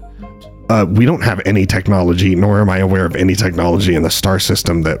don't have any technology, nor am I aware of any technology in the star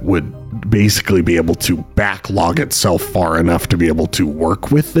system that would basically be able to backlog itself far enough to be able to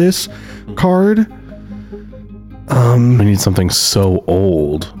work with this card. we need something so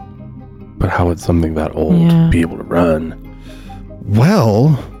old, but how would something that old be able to run?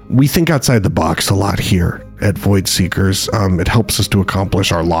 Well, we think outside the box a lot here at Voidseekers. It helps us to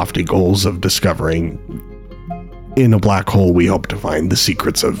accomplish our lofty goals of discovering in a black hole we hope to find the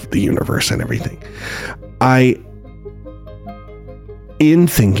secrets of the universe and everything. In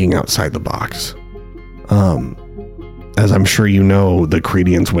thinking outside the box, as I'm sure you know, the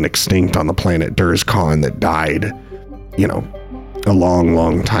Credians went extinct on the planet Durzcon that died, a long,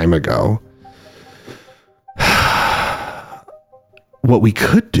 long time ago. What we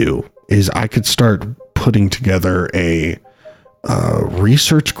could do is I could start putting together a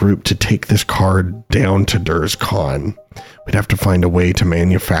research group to take this card down to Durzcon. We'd have to find a way to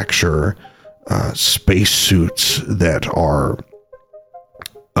manufacture spacesuits that are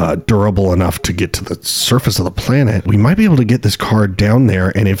durable enough to get to the surface of the planet. We might be able to get this card down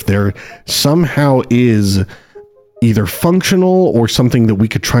there, and if there somehow is either functional or something that we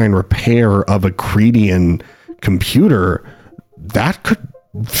could try and repair of a Credian computer, that could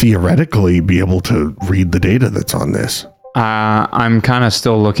theoretically be able to read the data that's on this. I'm kind of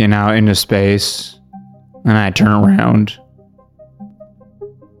still looking out into space, and I turn around.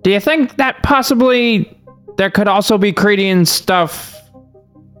 Do you think that possibly there could also be Credian stuff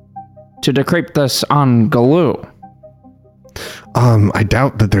to decrypt this on Galoo? I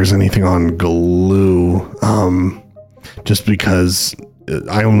doubt that there's anything on Galoo, just because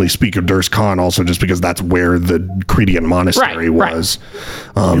I only speak of Durzcon also just because that's where the Credian monastery was.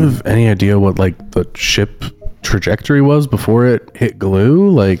 Do you have any idea what like the ship trajectory was before it hit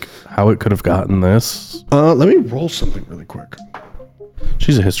Galoo? Like how it could have gotten this? Let me roll something really quick.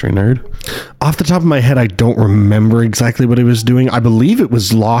 She's a history nerd. Off the top of my head, I don't remember exactly what it was doing. I believe it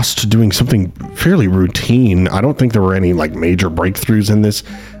was lost doing something fairly routine. I don't think there were any like major breakthroughs in this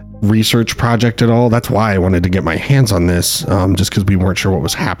research project at all. That's why I wanted to get my hands on this, just because we weren't sure what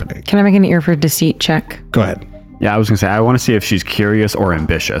was happening. Can I make an ear for deceit check? Go ahead. Yeah, I was gonna say I want to see if she's curious or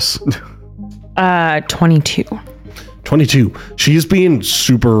ambitious. 22. 22. She is being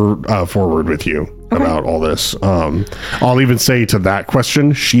super forward with you about all this. I'll even say to that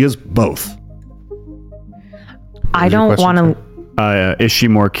question, she is both. I don't want to. Is she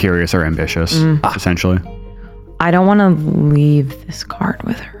more curious or ambitious? Essentially. I don't want to leave this card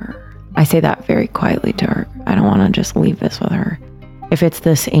with her. I say that very quietly to her. I don't want to just leave this with her. If it's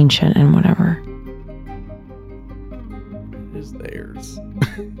this ancient and whatever. It is theirs.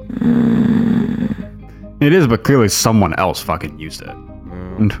 It is, but clearly someone else fucking used it.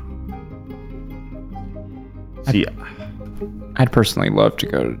 See, I'd personally love to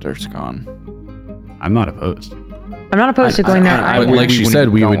go to Durzcon. I'm not opposed. I'm not opposed to going there. But like she said,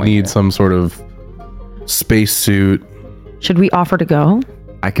 we would need some sort of spacesuit. Should we offer to go?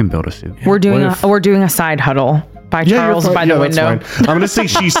 I can build a suit. We're doing a side huddle by Charles by the window. I'm gonna say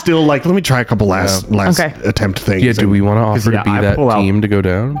she's still like, let me try a couple last attempt things. Yeah, do we want to offer to be that team to go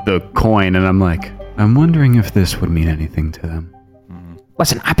down? The coin, and I'm like, I'm wondering if this would mean anything to them.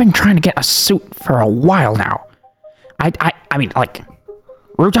 Listen, I've been trying to get a suit for a while now. I mean, like,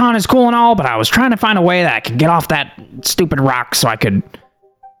 Rutan is cool and all, but I was trying to find a way that I could get off that stupid rock so I could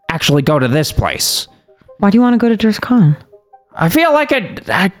actually go to this place. Why do you want to go to Durscon? I feel like it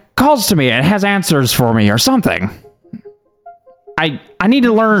calls to me. It has answers for me or something. I need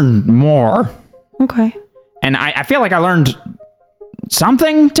to learn more. Okay. And I feel like I learned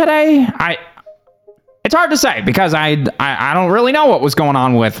something today. It's hard to say because I don't really know what was going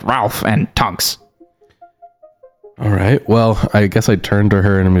on with Ralph and Tunks. All right. Well, I guess I'd turn to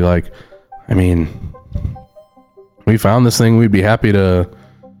her and be like, I mean, we found this thing. We'd be happy to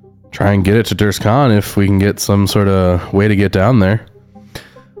try and get it to Durscon if we can get some sort of way to get down there.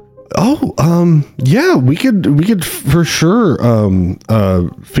 Oh, yeah, we could for sure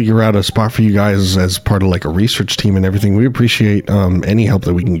figure out a spot for you guys as part of like a research team and everything. We appreciate any help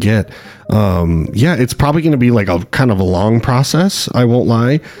that we can get. Yeah, it's probably going to be like a kind of a long process, I won't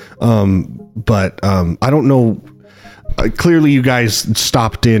lie. But I don't know. Clearly you guys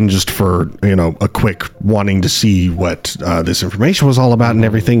stopped in just for, a quick wanting to see what this information was all about and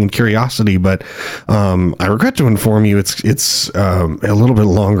everything, and curiosity. But I regret to inform you it's a little bit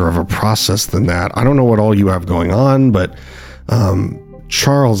longer of a process than that. I don't know what all you have going on, but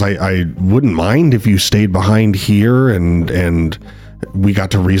Charles, I wouldn't mind if you stayed behind here and we got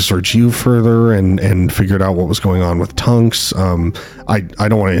to research you further and figured out what was going on with Tunks. I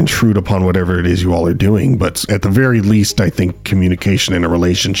don't want to intrude upon whatever it is you all are doing, but at the very least, I think communication in a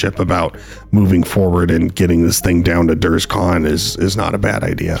relationship about moving forward and getting this thing down to Durscon is not a bad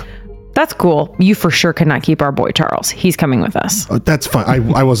idea. That's cool. You for sure could not keep our boy Charles. He's coming with us. That's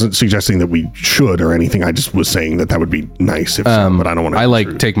fine. I wasn't suggesting that we should or anything. I just was saying that would be nice if so, but I don't want to. I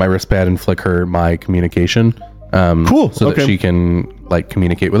take my wristpad and flick her my communication. Cool. So that she can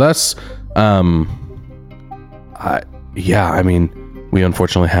communicate with us. I mean, we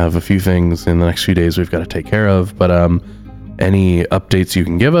unfortunately have a few things in the next few days we've got to take care of, but any updates you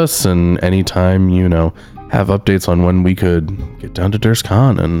can give us, and anytime have updates on when we could get down to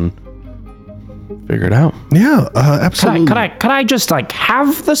Durscon and figure it out. Yeah, absolutely. Could I just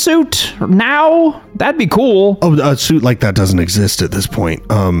have the suit now? That'd be cool. Oh, a suit like that doesn't exist at this point.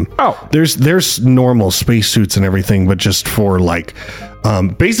 There's normal spacesuits and everything, but just for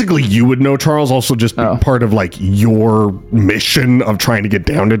basically you would know, Charles, also just part of your mission of trying to get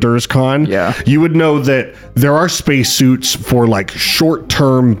down to Durscon. Yeah. You would know that there are spacesuits for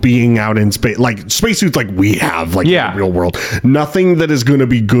short-term being out in space, spacesuits we have in the real world. Nothing that is going to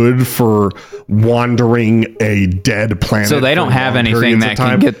be good for wandering a dead planet. So they don't have anything that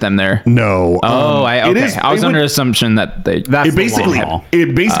can get them there. No. I was under the assumption that it basically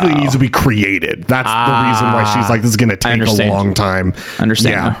needs to be created. That's the reason why she's this is going to take a long time.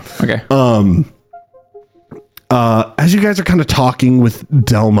 Understand. Yeah. Okay. As you guys are kind of talking with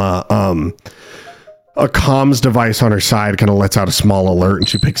Delma, a comms device on her side kind of lets out a small alert, and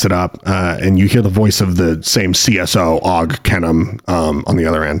she picks it up, and you hear the voice of the same CSO, Og Kenham, on the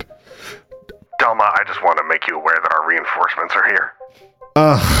other end. Delma, I just want to make you aware that our reinforcements are here.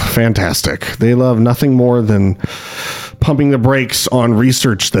 Fantastic. They love nothing more than pumping the brakes on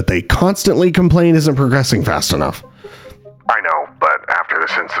research that they constantly complain isn't progressing fast enough. I know, but after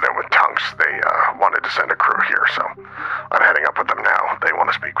this incident with Tunks, they wanted to send a crew here, so I'm heading up with them now. They want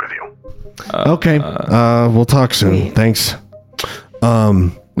to speak with you. Okay. We'll talk soon. Sweet. Thanks.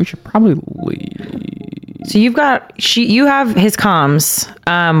 We should probably leave. So you have his comms.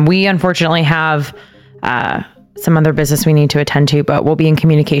 We unfortunately have some other business we need to attend to, but we'll be in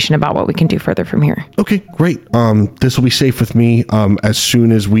communication about what we can do further from here. Okay, great. This will be safe with me. As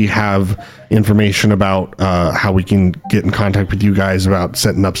soon as we have information about how we can get in contact with you guys about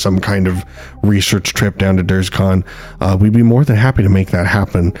setting up some kind of research trip down to Durscon, we'd be more than happy to make that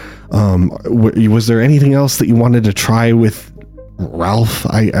happen. Was there anything else that you wanted to try with Ralph,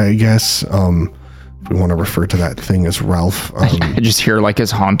 I guess? If we want to refer to that thing as Ralph. I just hear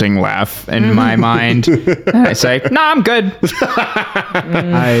his haunting laugh in my mind. And I say, no, I'm good.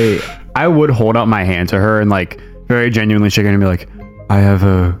 I would hold out my hand to her and very genuinely shake her and be like, I have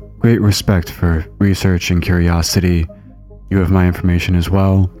a great respect for research and curiosity. You have my information as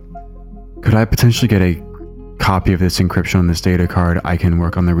well. Could I potentially get a copy of this encryption on this data card? I can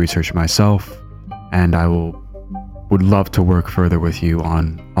work on the research myself, and I would love to work further with you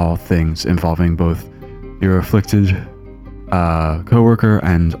on all things involving both your afflicted coworker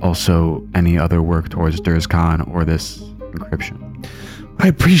and also any other work towards Durscon or this encryption. I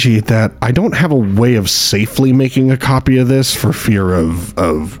appreciate that. I don't have a way of safely making a copy of this for fear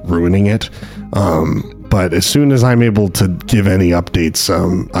of ruining it. But as soon as I'm able to give any updates,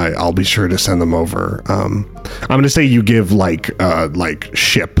 I'll be sure to send them over. I'm going to say you give like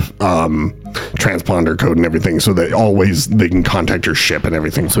ship transponder code and everything, so that always they can contact your ship and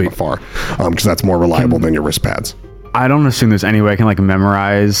everything from afar, because that's more reliable than your wrist pads. I don't assume there's any way I can like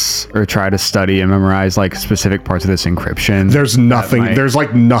memorize or try to study and memorize like specific parts of this encryption. There's nothing. There's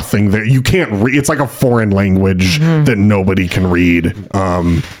like nothing that you can't read. It's like a foreign language that nobody can read.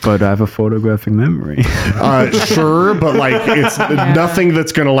 But I have a photographic memory. Sure, but like it's nothing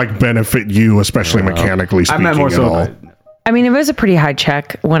that's gonna like benefit you, especially mechanically speaking. I meant more at so. all. I mean, it was a pretty high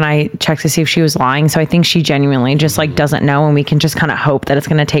check when I checked to see if she was lying. So I think she genuinely just like doesn't know, and we can just kind of hope that it's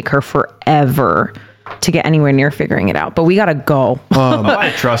going to take her forever to get anywhere near figuring it out. But we got to go.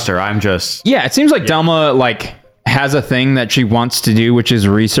 I trust her. I'm just. Yeah, it seems like Delma like has a thing that she wants to do, which is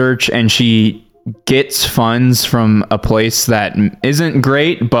research, and she gets funds from a place that isn't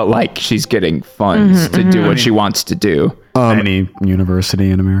great, but like she's getting funds to do what she wants to do. Any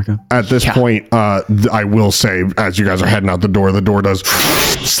university in America. At this point, I will say, as you guys are heading out the door does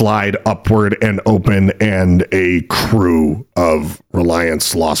slide upward and open, and a crew of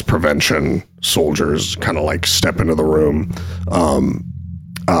Reliance Loss Prevention soldiers kind of like step into the room,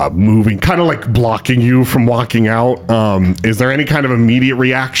 moving, kind of like blocking you from walking out. Is there any kind of immediate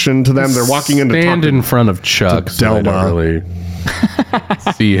reaction to them? They're walking in to Stand in front of Chuck, so I don't really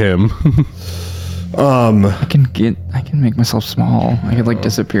see him. I can make myself small. I could like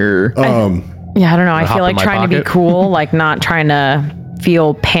disappear. Yeah, I don't know. I feel like trying to be cool, like not trying to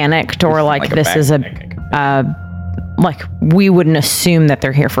feel panicked or like this is like we wouldn't assume that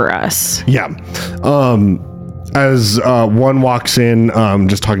they're here for us. Yeah. As one walks in,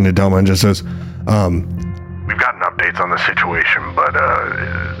 just talking to Delma, and just says, We've gotten updates on the situation, but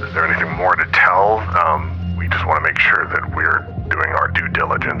is there anything more to tell? We just want to make sure that we're doing our due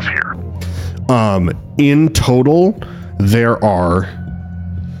diligence here. In total, there are...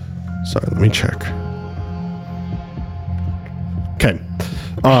 Sorry, let me check. Okay.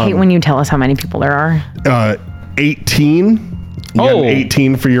 I hate when you tell us how many people there are. 18. You got an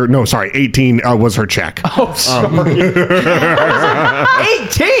 18 for your... No, sorry. 18 was her check. Oh, sorry.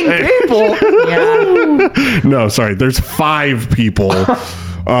 18 people? Yeah. No, sorry. There's 5 people.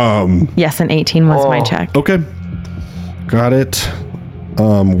 Yes, and 18 was my check. Okay. Got it.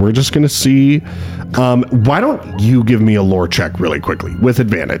 We're just going to see... why don't you give me a lore check really quickly with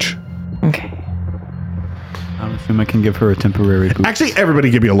advantage? Okay. I don't assume I can give her a temporary boost. Actually, everybody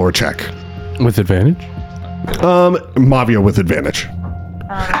give me a lore check. With advantage? Mavia with advantage.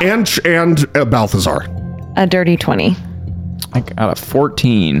 And Balthazar. A dirty 20. I got a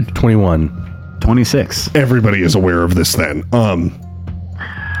 14. 21. 26. Everybody is aware of this then.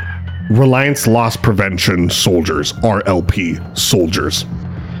 Reliance Loss Prevention soldiers, RLP soldiers.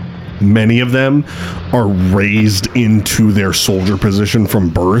 Many of them are raised into their soldier position from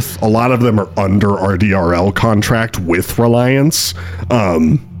birth. A lot of them are under RDRL contract with Reliance,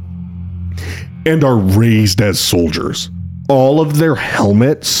 and are raised as soldiers. All of their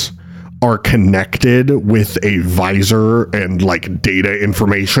helmets are connected with a visor and like data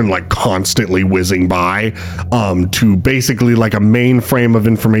information like constantly whizzing by to basically like a mainframe of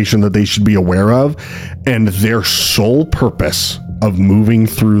information that they should be aware of. And their sole purpose of moving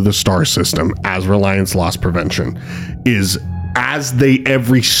through the star system as Reliance Loss Prevention is, as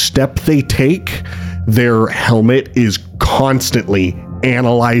every step they take, their helmet is constantly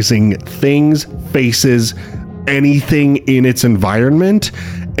analyzing things, faces, anything in its environment,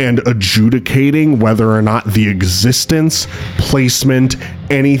 and adjudicating whether or not the existence, placement,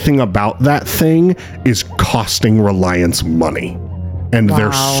 anything about that thing is costing Reliance money. And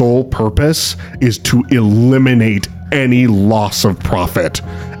their sole purpose is to eliminate any loss of profit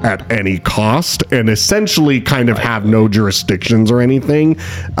at any cost, and essentially kind of have no jurisdictions or anything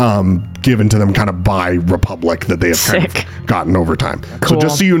given to them kind of by Republic that they have kind of gotten over time. Cool. So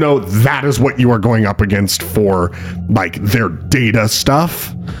just so you know, that is what you are going up against for like their data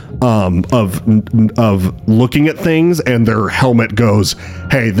stuff of looking at things, and their helmet goes,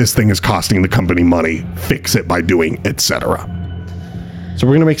 hey, this thing is costing the company money, fix it by doing etc. So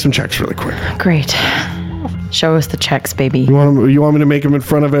we're gonna make some checks really quick. Great. Show us the checks, baby. You want me to make them in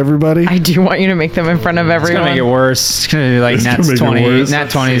front of everybody? I do want you to make them in front of everyone. It's gonna make it worse. It's gonna be like It's nat gonna make it 20, worse. nat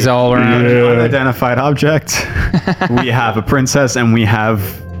 20s all around. Unidentified object. We have a princess and we have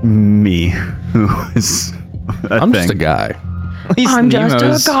me, who is I'm just a guy. At least I'm Nemo's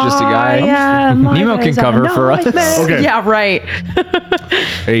just a guy. Yeah, my Nemo can guys are cover for not us. like Okay. Yeah, right.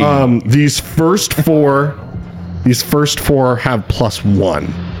 Hey, These first 4 These first 4 have +1.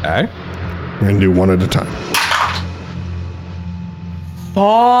 Okay. We're going to do one at a time.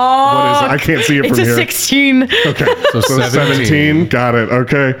 What is it? I can't see it It's from a here. 16. Okay. So So 17. Got it.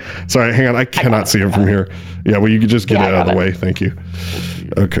 Okay. Sorry, hang on. I cannot see it from here. Yeah, well, you could just get Yeah, it I out of got the it. way. Thank you.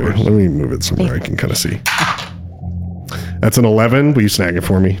 Okay. Let me move it somewhere I can kind of see. That's an 11. Will you snag it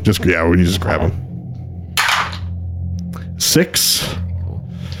for me? Will you just grab him? 6.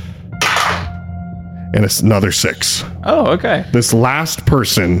 And it's another 6. Oh, okay. This last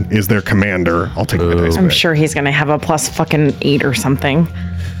person is their commander. I'll take my dice I'm back. sure he's going to have a +8 or something.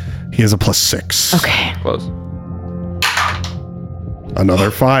 He has a +6. Okay. Close. Another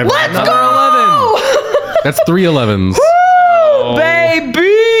 5. Let's Another go! 11. That's 3 11s. Baby!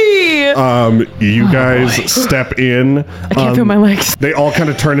 You guys step in. I can't feel my legs. They all kind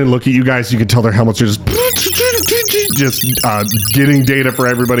of turn and look at you guys. You can tell their helmets are just getting data for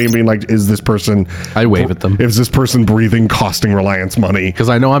everybody and being like, is this person... I wave at them. Is this person breathing, costing Reliance money? Because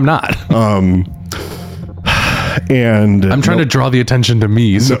I know I'm not. And I'm trying to draw the attention to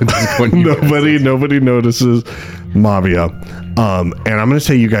me. So it's going to nobody notices Mavia. And I'm going to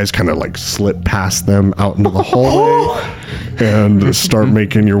say you guys kind of like slip past them out into the hallway and start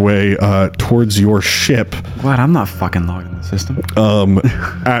making your way towards your ship. Glad I'm not fucking logged in the system.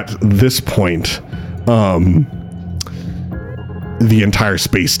 At this point, the entire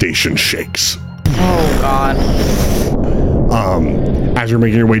space station shakes. Oh, God. As you're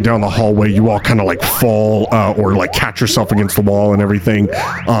making your way down the hallway, you all kind of like fall or like catch yourself against the wall and everything.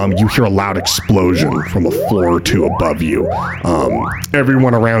 You hear a loud explosion from a floor or 2 above you.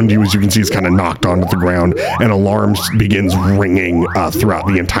 Everyone around you, as you can see, is kind of knocked onto the ground, and alarms begins ringing throughout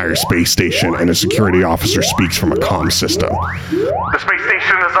the entire space station, and a security officer speaks from a comm system. The space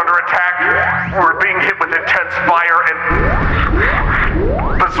station is under attack. We're being hit with intense fire and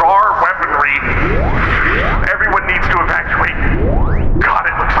bizarre weaponry. Everyone needs to evacuate. God,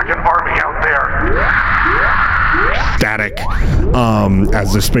 it looks like an army out there. Static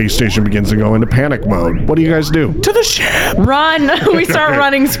as the space station begins to go into panic mode. What do you guys do? to the ship. Run! We start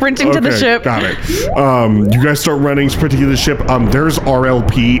running, sprinting to the ship. Got it. You guys start running, sprinting to the ship. There's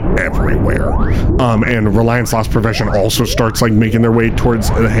RLP everywhere. And Reliance Lost Profession also starts like making their way towards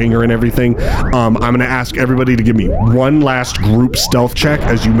the hangar and everything. I'm going to ask everybody to give me one last group stealth check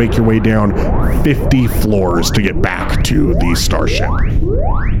as you make your way down 50 floors to get back to the starship.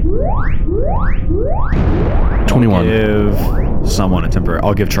 21. Give someone a temporary.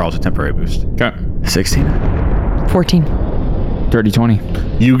 I'll give Charles a temporary boost. Okay. 16. 14. Dirty 20.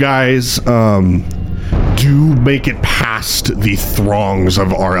 You guys do make it past the throngs of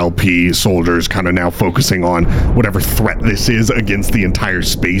RLP soldiers, kind of now focusing on whatever threat this is against the entire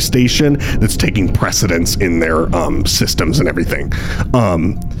space station that's taking precedence in their systems and everything.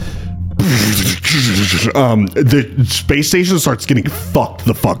 The space station starts getting fucked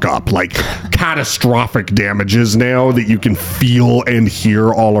the fuck up, like catastrophic damages now that you can feel and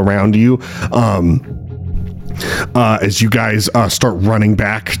hear all around you. As you guys start running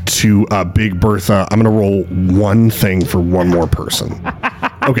back to Big Bertha, I'm gonna roll one thing for one more person.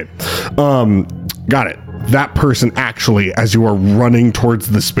 Okay, got it. That person actually, as you are running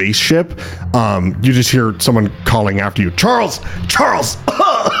towards the spaceship, you just hear someone calling after you, Charles!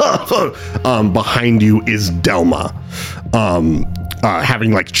 Behind you is Delma,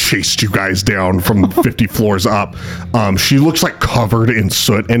 having like chased you guys down from 50 floors up. She looks like covered in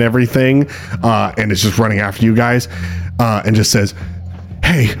soot and everything, and is just running after you guys, and just says,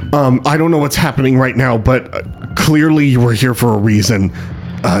 hey, I don't know what's happening right now, but clearly you were here for a reason.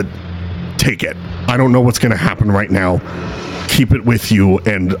 Take it. I don't know what's going to happen right now. Keep it with you,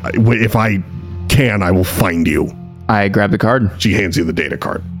 and if I can, I will find you. I grab the card. She hands you the data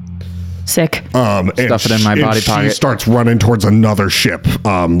card. Sick. And Stuff it in my body she pocket. starts running towards another ship,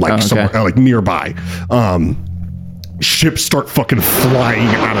 somewhere, like nearby. Ships start fucking flying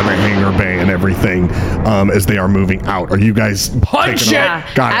out of the hangar bay and everything as they are moving out. Are you guys Punch taking it!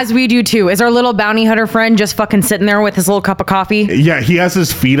 off? Got it. As we do too. Is our little bounty hunter friend just fucking sitting there with his little cup of coffee? Yeah, he has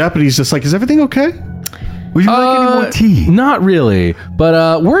his feet up and he's just like, is everything okay? Would you like any more tea? Not really,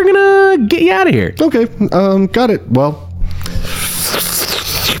 but we're gonna get you out of here. Okay, got it. Well,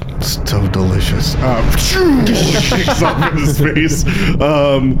 so delicious. Shakes off his face.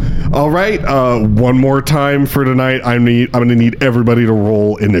 All right. One more time for tonight. I'm gonna need everybody to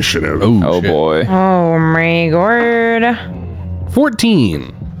roll initiative. Oh boy. Oh my god.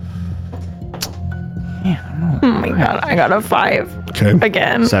 14. Oh my god. I got a 5 Okay.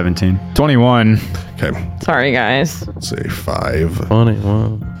 again. 17. 21. Okay. Sorry guys. Let's say 5.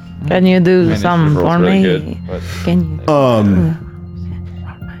 21. Can you do something for me? Can you?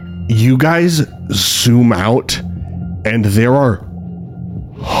 You guys zoom out and there are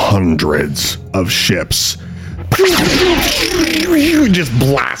hundreds of ships just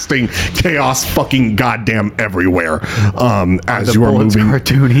blasting chaos fucking goddamn everywhere. As you are moving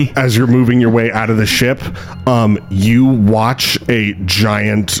cartoony. As you're moving your way out of the ship, you watch a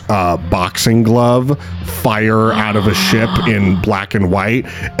giant boxing glove fire out of a ship in black and white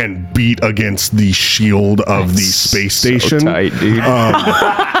and beat against the shield of the space station. Tight, dude.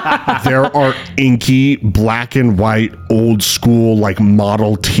 There are inky black and white old school like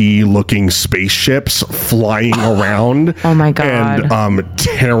Model T looking spaceships flying around. Oh my God. And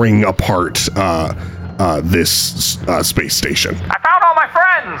tearing apart this space station. I found all my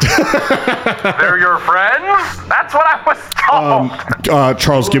friends. They're your friends? That's what I was told.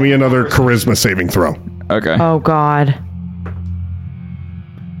 Charles, give me another charisma saving throw. Okay. Oh God.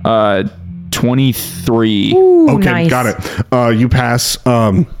 23. Ooh, Okay, nice. got it. You pass.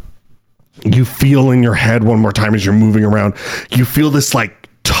 You feel in your head one more time as you're moving around. You feel this like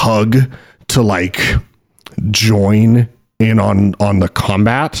tug to like join in on the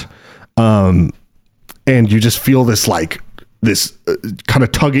combat, and you just feel this like this kind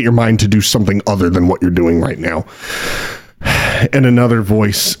of tug at your mind to do something other than what you're doing right now. And another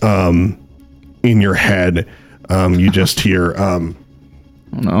voice in your head, you just hear,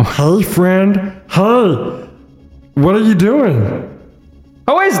 No. Hey, friend. Hey. What are you doing?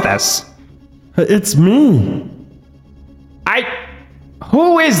 Who is this? It's me.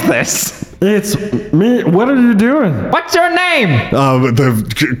 Who is this? It's me. What are you doing? What's your name?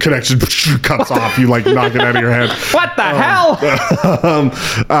 the connection cuts off. You like knock it out of your head. What the hell?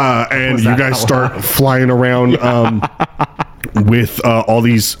 And you guys start flying around with all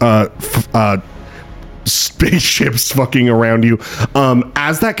these spaceships fucking around you.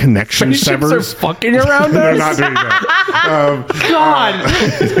 As that connection severs, are fucking around they're us? not doing that. God.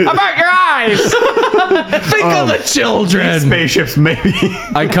 About your eyes. Think of the children. Spaceships, maybe.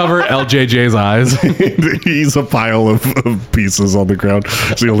 I cover LJJ's eyes. He's a pile of pieces on the ground.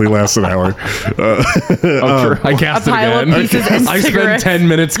 It only lasts an hour. I cast it pile of again. pieces and I spent cigarettes. 10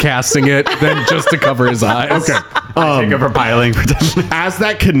 minutes casting it, then just to cover his eyes. Okay. Take over piling for 10 minutes. As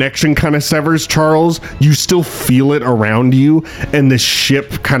that connection kind of severs, Charles, you still feel it around you, and the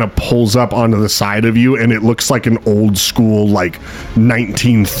ship kind of pulls up onto the side of you, and it looks like an old school, like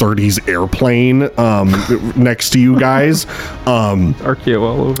 1930s airplane next to you guys. RKO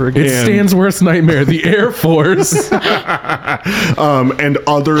all over again. It's Stan's worst nightmare, the Air Force. And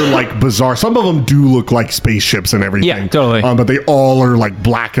other like bizarre. Some of them do look like spaceships and everything. Yeah, totally. But they all are like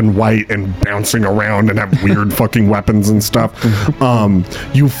black and white and bouncing around and have weird fucking weapons and stuff.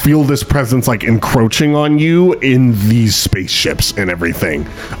 You feel this presence like encroaching on you in these spaceships and everything.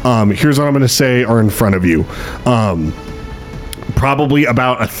 Here's what I'm going to say are in front of you. Probably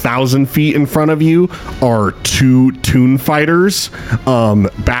about 1,000 feet in front of you are 2 Toon fighters.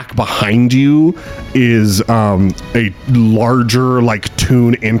 Back behind you is a larger like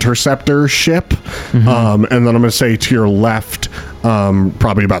Toon interceptor ship. And then I'm going to say to your left,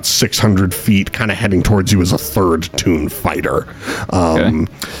 probably about 600 feet, kind of heading towards you is a 3rd Toon fighter.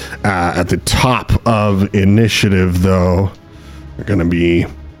 At the top of initiative, though, are going to be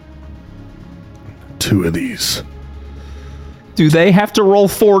 2 of these. Do they have to roll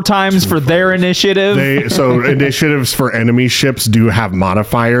 4 times for their initiative? So initiatives for enemy ships do have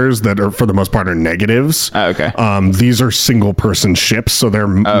modifiers that are, for the most part, are negatives. Oh, okay. These are single person ships, so their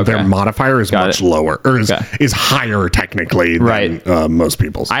modifier is Got much it. lower, or is Okay. higher technically than Right. most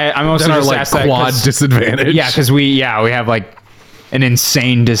people's. I'm also That are just like asked that quad 'cause- disadvantage. Yeah, because we have like an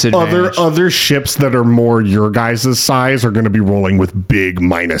insane disadvantage. Other ships that are more your guys' size are going to be rolling with big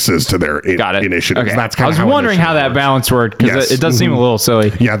minuses to their Got it. initiatives. Okay. That's I kind was of how wondering how initiative that balance worked because Yes. it does seem a little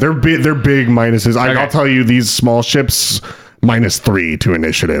silly. Yeah, they're big minuses. Okay. I'll tell you, these small ships -3 to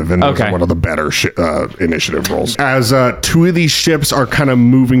initiative, and those Okay. are one of the better initiative rolls. As 2 of these ships are kind of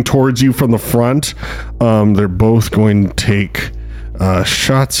moving towards you from the front, they're both going to take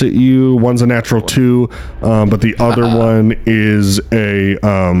shots at you. One's a natural 2, but the other one is a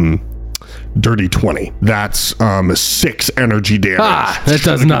dirty 20. That's 6 energy damage. That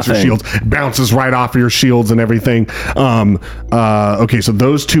does Against your nothing. Shields bounces right off of your shields and everything. Okay, so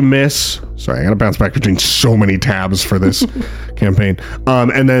those 2 miss. Sorry, I gotta bounce back between so many tabs for this campaign.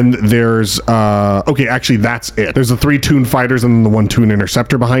 And then there's okay, actually that's it. There's the 3 Toon fighters and then the 1 Toon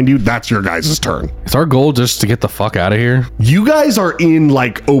interceptor behind you. That's your guys' turn. Is our goal just to get the fuck out of here? You guys are in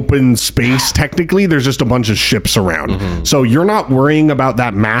like open space technically. There's just a bunch of ships around. So you're not worrying about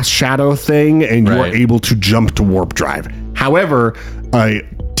that mass shadow thing, and you are Right. able to jump to warp drive. However, a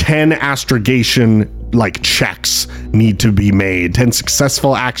 10 astrogation like checks need to be made. 10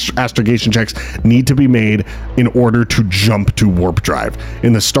 successful astrogation checks need to be made in order to jump to warp drive.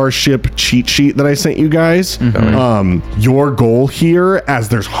 In the Starship cheat sheet that I sent you guys, your goal here, as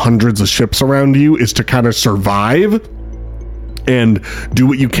there's hundreds of ships around you, is to kind of survive and do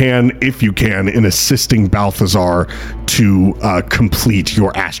what you can, if you can, in assisting Balthazar to complete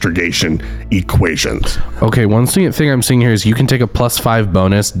your astrogation equations. Okay, one thing I'm seeing here is you can take a +5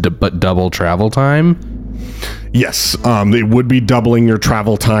 bonus, but double travel time. Yes, it would be doubling your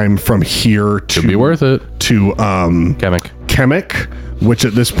travel time from here to... Should be worth it. To Chemic, which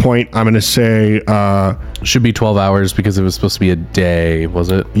at this point, I'm going to say... should be 12 hours because it was supposed to be a day, was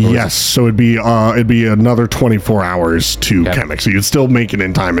it? Yes, so it'd be another 24 hours to Chemic. So you'd still make it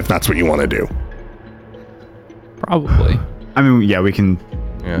in time if that's what you want to do. Probably. I mean, yeah, we can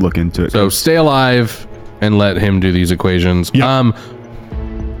look into it. So stay alive and let him do these equations. Yep.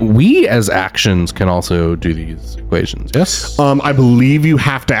 We as actions can also do these equations, yes? I believe you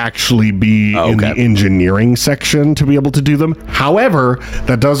have to actually be in the engineering section to be able to do them. However,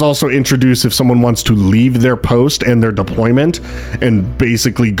 that does also introduce if someone wants to leave their post and their deployment and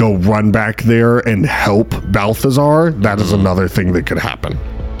basically go run back there and help Balthazar, that is another thing that could happen.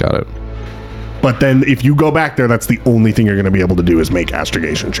 Got it. But then if you go back there, that's the only thing you're going to be able to do is make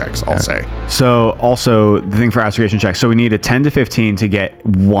astrogation checks, I'll say. So also the thing for astrogation checks, so we need a 10 to 15 to get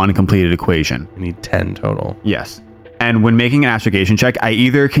one completed equation. We need 10 total. Yes. And when making an astrogation check, I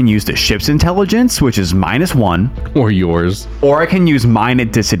either can use the ship's intelligence, which is -1, Or yours. or I can use mine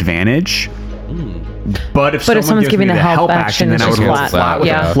at disadvantage. But if someone's gives giving me a the help action, then it's I would just roll flat. flat with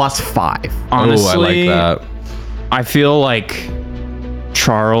Yeah. a +5. Honestly, I like that. I feel like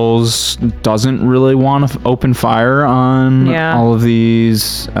Charles doesn't really want to open fire on all of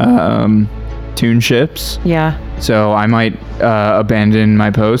these tune ships. Yeah. So I might abandon my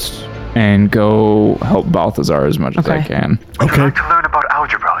post and go help Balthazar as much as I can. Would you like to learn about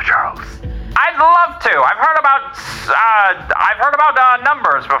algebra, Charles? I'd love to. I've heard about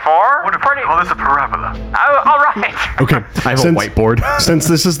numbers before. What if I call this a parabola? Oh, all right. Okay. I have a whiteboard. Since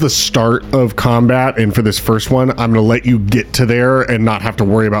this is the start of combat, and for this first one, I'm going to let you get to there and not have to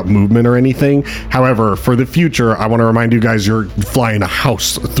worry about movement or anything. However, for the future, I want to remind you guys you're flying a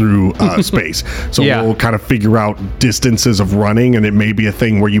house through space. So we'll kind of figure out distances of running, and it may be a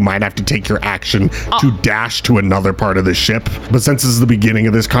thing where you might have to take your action to dash to another part of the ship. But since this is the beginning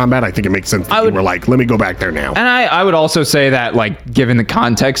of this combat, I think it makes sense that you were like, let me go back there now. And I would also say that, like, given the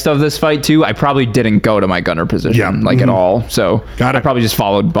context of this fight too, I probably didn't go to my gunner position at all. So Got it. I probably just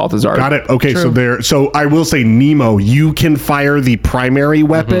followed Balthazar. Got it. Okay, so I will say, Nemo, you can fire the primary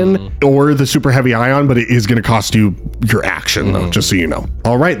weapon or the super heavy ion, but it is going to cost you your action, though, just so you know.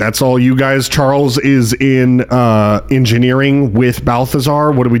 All right, that's all you guys. Charles is in engineering with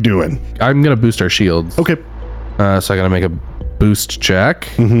Balthazar. What are we doing? I'm going to boost our shields. Okay. So I got to make a boost check.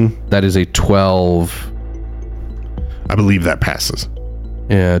 That is a 12. I believe that passes.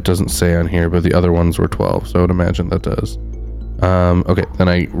 Yeah, it doesn't say on here, but the other ones were 12, so I would imagine that does. Okay, then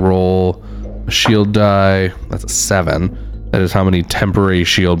I roll a shield die. That's a 7. That is how many temporary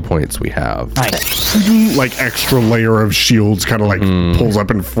shield points we have. Like extra layer of shields kind of like pulls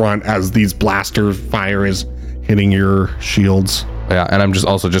up in front as these blaster fire is hitting your shields. Yeah, and I'm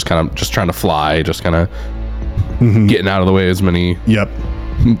just kind of trying to fly, just kind of getting out of the way as many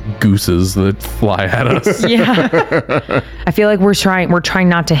gooses that fly at us. Yeah. I feel like we're trying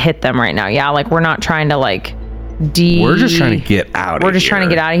not to hit them right now. Yeah, like we're not trying to like We're just trying to get out We're just trying to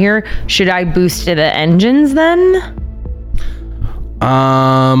get out of here. Should I boost the engines then?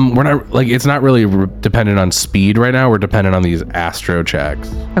 We're not like it's not really dependent on speed right now. We're dependent on these astro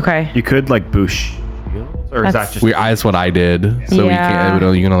checks. Okay. You could like boost shields, or is that just that's what I did. So you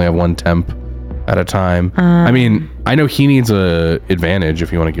can only have one temp at a time. I mean, I know he needs a advantage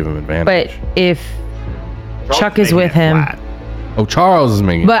if you want to give him advantage. But if Chuck is with him. Oh, Charles is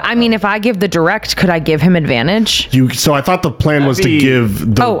making. But I mean, if I give the direct, could I give him advantage? So I thought the plan was to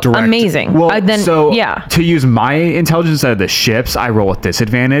give the direct. Amazing. Well, to use my intelligence instead of the ships, I roll with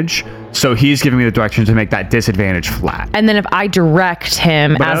disadvantage. So he's giving me the direction to make that disadvantage flat. And then if I direct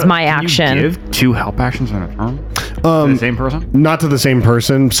him as my action, you give 2 help actions in a turn. To the same person? Not to the same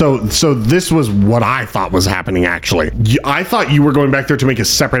person. So this was what I thought was happening. Actually, I thought you were going back there to make a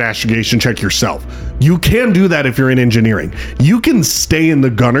separate astrogation check yourself. You can do that if you're in engineering. You can stay in the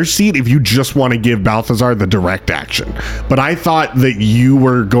gunner seat if you just want to give Balthazar the direct action. But I thought that you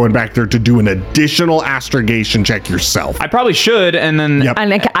were going back there to do an additional astrogation check yourself. I probably should, and then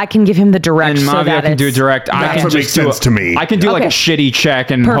and I can give him him the direct. And so Mavia that can do it's- direct. I That's can what just makes sense to me. I can do like a shitty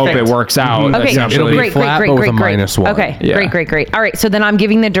check and hope Perfect. it works out. Okay, essentially. It'll be flat, great, but with a great. -1. Okay, Yeah. great. All right, so then I'm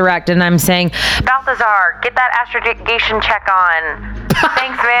giving the direct and I'm saying, Balthazar, get that astrogation check on.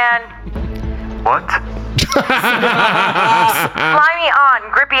 Thanks, man. What? Slimy on,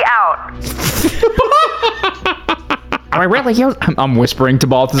 grippy out. Are we really using? I'm whispering to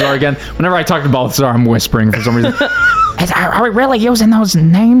Balthazar again. Whenever I talk to Balthazar, I'm whispering for some reason. Are we really using those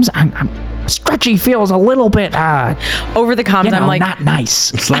names? Stretchy feels a little bit, Over the comms, I'm like, not nice.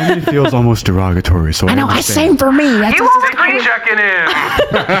 Slimy feels almost derogatory, so I know. Same for me. That's you all agreed. Checking in.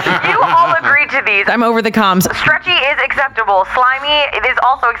 You all agreed to these. I'm over the comms. Stretchy is acceptable. Slimy is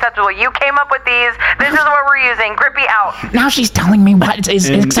also acceptable. You came up with these. This is what we're using. Grippy out. now she's telling me what is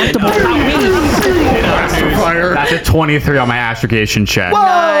acceptable about me. Fire. That's a 23 on my astrogation check.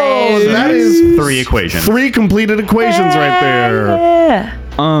 Oh, that is 3 equations. 3 completed equations right there.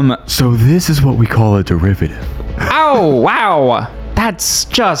 Yeah. So this is what we call a derivative. Oh, wow. That's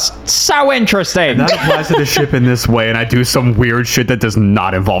just so interesting. That applies to the ship in this way, and I do some weird shit that does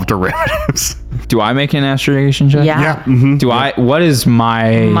not involve derivatives. Do I make an astrogation check? Yeah. Yeah. mhm. Do I? What is my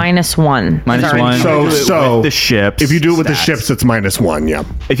 -1. minus Sorry. one? So with the ships. if you do it with the stats. ships, it's -1. Yeah.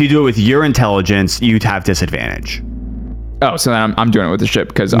 If you do it with your intelligence, you'd have disadvantage. Oh, so then I'm doing it with the ship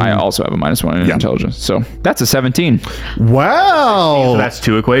because I also have a -1 in Yeah. intelligence. So that's a 17. Wow. So that's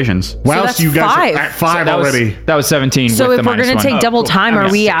 2 equations. wow. So that's you guys 5. are at 5 That was, already. that was 17. So with if the we're going to -1. take double time, are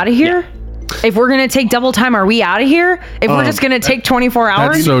we out of here? If we're going to take double time, are we out of here? If we're just going to take 24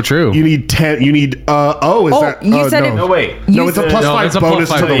 hours? That's so true. You need 10. You need. Is Oh, that? you said no. it- wait. No, it's a +5 No, it's a bonus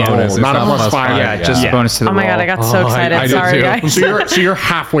 +5 to the roll, bonus. It's not a not +5. +5. Yeah, just a bonus to the Oh my roll. God, I got so excited. I did Sorry, too. guys. So you're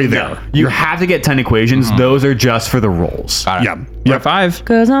halfway there. You have to get 10 equations. Those are just for the rolls. Yeah. Yeah, 5.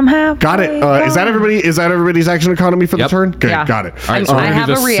 Because I'm happy. Got it. Is that everybody? Is that everybody's action economy for Yep. the turn? Okay, Yeah. got it. All right, so we're I gonna have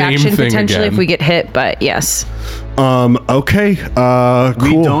do a the reaction same thing potentially again. if we get hit, but yes. Okay. Cool.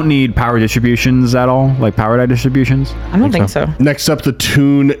 We don't need power distributions at all, like power die distributions. I don't think so. Next up, the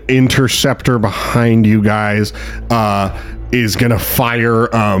Toon Interceptor behind you guys is gonna fire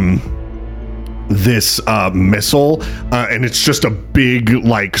this missile, and it's just a big,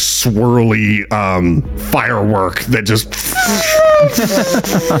 like, swirly firework that just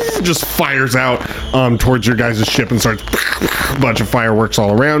fires out towards your guys' ship and starts a bunch of fireworks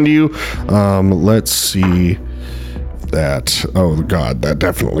all around you. Let's see. That, oh god, that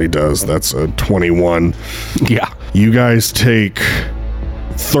definitely does. That's a 21. Yeah. You guys take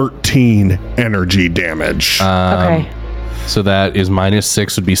 13 energy damage. Okay. So that is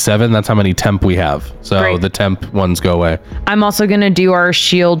 -6 would be 7. That's how many temp we have. So Great. the temp ones go away. I'm also going to do our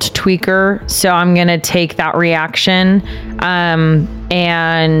shield tweaker. So I'm going to take that reaction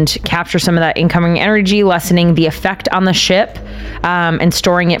and capture some of that incoming energy, lessening the effect on the ship and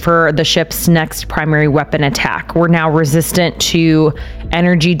storing it for the ship's next primary weapon attack. We're now resistant to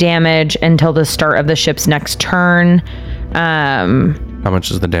energy damage until the start of the ship's next turn. How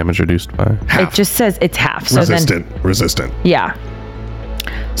much is the damage reduced by? It just says it's half. So Resistant. yeah.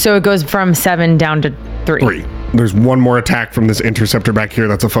 So it goes from 7 down to 3. 3. There's one more attack from this interceptor back here.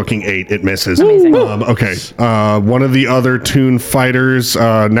 That's a fucking 8. It misses. Amazing. Okay. One of the other Toon fighters,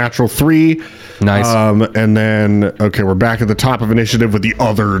 natural 3. Nice. And then, okay, we're back at the top of initiative with the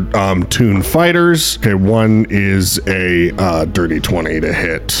other Toon fighters. Okay, one is a dirty 20 to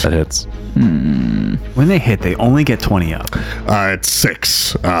hit. That hits. When they hit, they only get 20 up. It's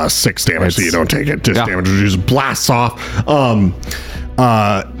 6. 6 damage, so you don't take it. Just Yeah. damage just blasts off.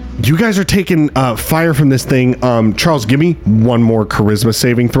 You guys are taking fire from this thing. Charles, give me one more charisma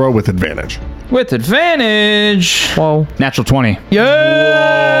saving throw with advantage. With advantage. Whoa. Natural 20.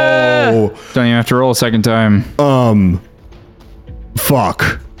 Oh, Don't even have to roll a second time.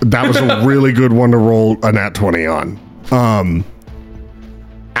 fuck. That was a really good one to roll a nat 20 on.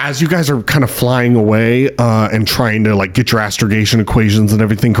 As you guys are kind of flying away and trying to like get your astrogation equations and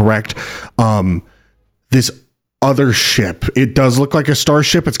everything correct, this other ship, it does look like a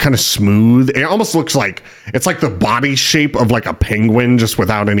starship. It's kind of smooth. It almost looks like it's like the body shape of like a penguin, just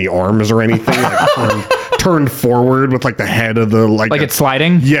without any arms or anything, like turned forward with like the head of the like It's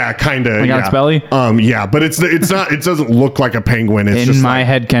sliding? Yeah, kind of. Like on its belly? Yeah, but it's not. It doesn't look like a penguin. It's In just my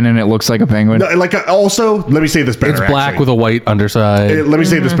head canon, it looks like a penguin. like also. Let me say this better. It's black actually. with a white underside. Let me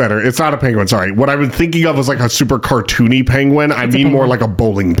say this better. It's not a penguin. Sorry. What I was thinking of was like a super cartoony penguin. I mean more like a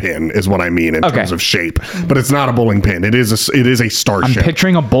bowling pin is what I mean in terms of shape. But it's not a bowling pin. It is a I'm starship.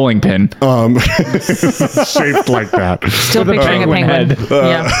 picturing a bowling pin. Shaped like that. Still picturing a penguin. head.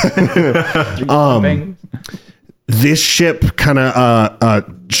 Yeah. this ship kind of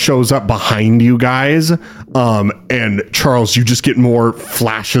shows up behind you guys. And Charles, you just get more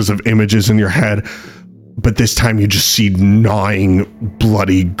flashes of images in your head. But this time you just see gnawing,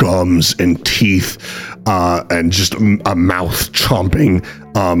 bloody gums and teeth, and just a mouth chomping.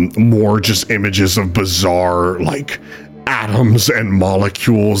 More just images of bizarre, like, atoms and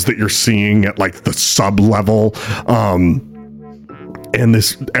molecules that you're seeing at, like, the sub-level. And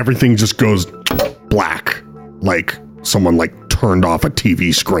everything just goes black, like someone, like, turned off a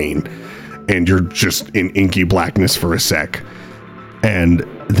TV screen. And you're just in inky blackness for a sec. And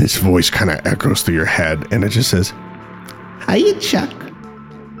this voice kind of echoes through your head, and it just says, "Hiya, Chuck."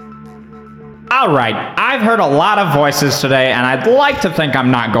 All right, I've heard a lot of voices today, and I'd like to think I'm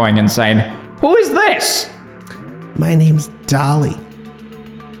not going insane. Who is this? My name's Dolly.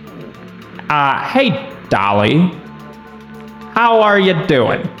 Hey, Dolly. How are you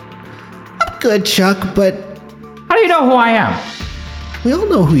doing? I'm good, Chuck, but How do you know who I am? we all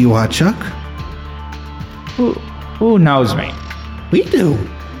know who you are, Chuck. Who knows me? We do.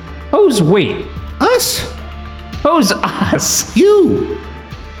 Who's we? Us. Who's us? You.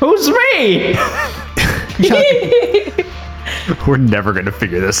 Who's me? We're never going to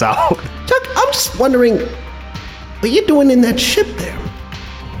figure this out. Chuck, I'm just wondering what you doing in that ship there?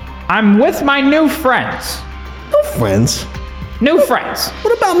 I'm with my new friends. No friends. New friends.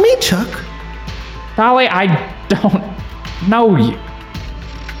 What about me, Chuck? Dolly, I don't know you.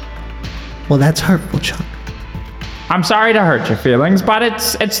 Well, that's hurtful, Chuck. I'm sorry to hurt your feelings, but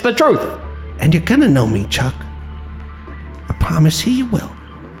it's the truth. And you're gonna know me, Chuck. I promise you will.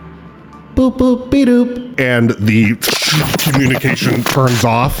 Boop, boop, beep-doop. And the communication turns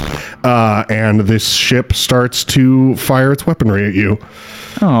off, and this ship starts to fire its weaponry at you.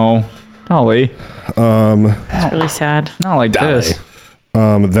 Oh, Dolly. It's really sad. Not like this.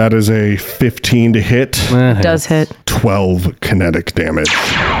 That is a 15 to hit, Does hit. 12 kinetic damage.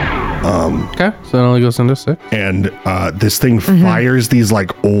 Okay, so it only goes into 6. And this thing fires these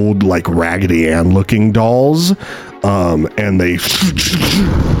like old, like Raggedy Ann looking dolls, and they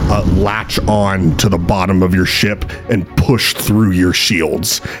latch on to the bottom of your ship and push through your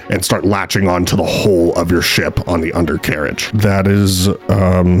shields and start latching on to the whole of your ship on the undercarriage. That is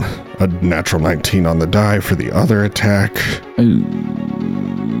a natural 19 on the die for the other attack.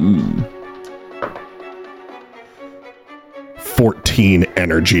 14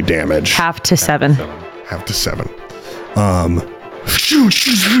 energy damage. Half to 7. Half to 7.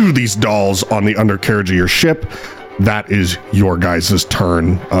 These dolls on the undercarriage of your ship. That is your guys'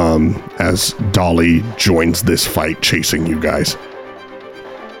 turn, as Dolly joins this fight chasing you guys.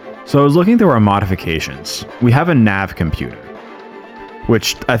 So I was looking through our modifications. We have a nav computer,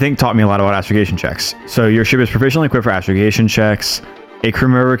 which I think taught me a lot about astrogation checks. So your ship is proficiently equipped for astrogation checks. A crew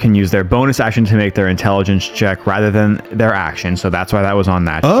member can use their bonus action to make their intelligence check rather than their action. So that's why that was on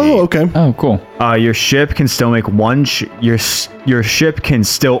that sheet. Okay. Oh, cool. Your ship can still make one. Your ship can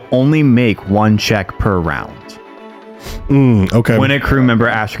still only make one check per round. Okay. When a crew member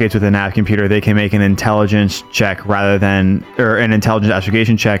astrogates with a nav computer, they can make an intelligence check rather than, or an intelligence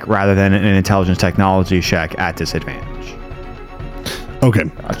astrogation check rather than an intelligence technology check at disadvantage. Okay.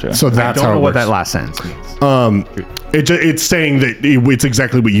 Gotcha. So that's I don't how know it what works. that last sentence means. It's saying that it's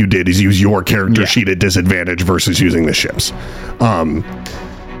exactly what you did, is use your character Yeah. sheet at disadvantage versus using the ships.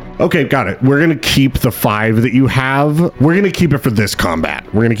 Okay, got it. We're going to keep the 5 that you have. We're going to keep it for this combat.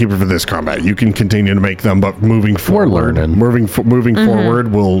 You can continue to make them, but moving forward, learning. moving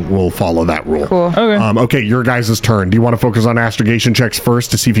forward, we'll follow that rule. Cool. Okay. Okay, your guys' turn. Do you want to focus on astrogation checks first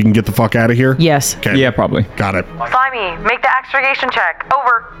to see if you can get the fuck out of here? Yes. Okay. Yeah, probably. Got it. Slimy, make the astrogation check.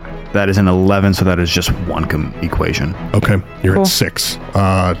 Over. That is an 11, so that is just one equation. Okay, you're Cool. at 6.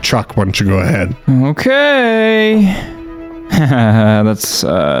 Chuck, why don't you go ahead? Okay. That's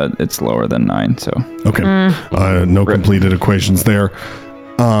it's lower than 9, so Okay. No completed equations there.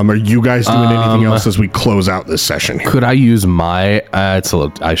 Are you guys doing anything else as we close out this session here? Could I use my? It's a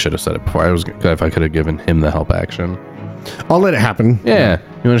little. I should have said it before. If I could have given him the help action. I'll let it happen. Yeah.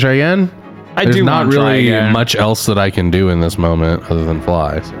 You want to try again? I There's do not wanna try really again. much else that I can do in this moment other than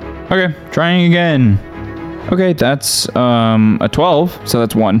fly. So. Okay, trying again. Okay, that's a 12, so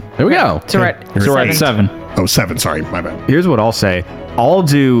that's 1. There we go. So we're at So we're at 7. Oh, 7. Sorry, my bad. Here's what I'll say. I'll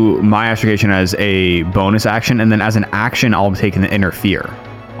do my astrogation as a bonus action, and then as an action, I'll take an interfere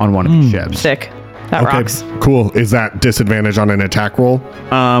on one of the ships. Sick. That rocks. Cool. Is that disadvantage on an attack roll?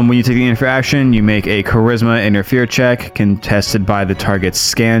 When you take the interfere action, you make a charisma interfere check contested by the target's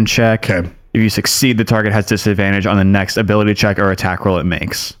scan check. Okay. If you succeed, the target has disadvantage on the next ability check or attack roll it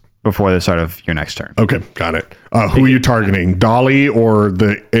makes. before the start of your next turn. Okay, got it. Who are you targeting? Dolly or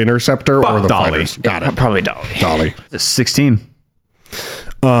the interceptor or the Dolly. fighters? Got it. Probably Dolly. Dolly. 16.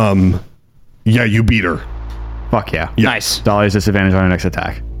 Yeah, you beat her. Fuck yeah. Nice. Dolly's disadvantage on her next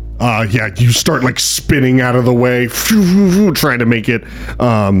attack. Yeah, you start like spinning out of the way, trying to make it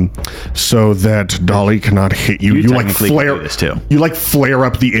so that Dolly cannot hit you. You like technically can flare do this too. You like flare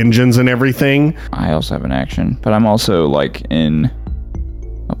up the engines and everything. I also have an action, but I'm also like in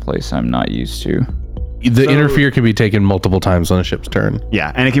a place I'm not used to. The interfere can be taken multiple times on a ship's turn.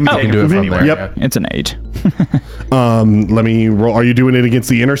 Yeah, and it can be taken do it from from anywhere. there. Yep. It's an 8. Let me roll. Are you doing it against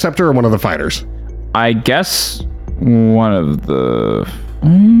the interceptor or one of the fighters? I guess one of the.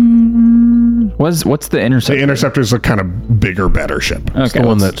 What's the interceptor? The interceptor is a kind of bigger, better ship. It's the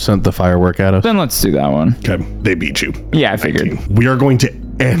one that sent the firework at us. Then let's do that one. Okay, they beat you. Yeah, I figured. We are going to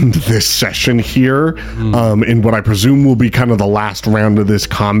end this session here in what I presume will be kind of the last round of this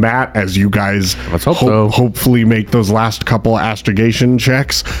combat as you guys Let's hope so. hopefully make those last couple astrogation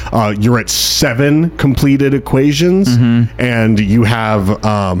checks. You're at 7 completed equations and you have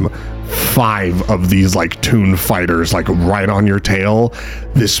 5 of these like Toon fighters like right on your tail.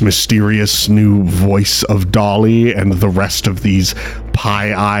 This mysterious new voice of Dolly and the rest of these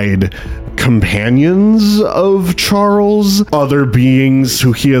pie-eyed companions of Charles, other beings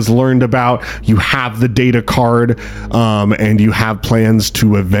who he has learned about. You have the data card and you have plans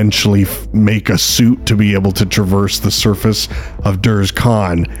to eventually make a suit to be able to traverse the surface of Dur's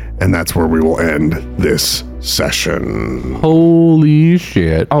Khan, and that's where we will end this session. Holy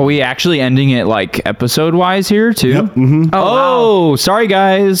shit. Are we actually ending it like episode wise here too? Yep. Oh, sorry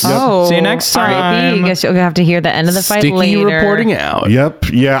guys. Oh, See you next R.I.P. time. I guess you'll have to hear the end of the fight Sticky later. reporting out. Yep.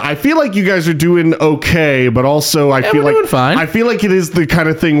 Yeah. I feel like you guys are doing okay, but also I feel we're like doing fine. I feel like it is the kind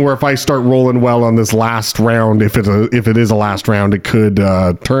of thing where if I start rolling well on this last round, if it is a last round, it could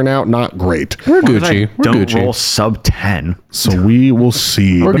turn out not great. We're Gucci. We're Don't Gucci. roll sub 10. So we will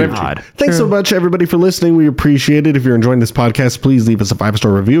see. But God. thanks so much, everybody, for listening. We appreciate it. If you're enjoying this podcast, please leave us a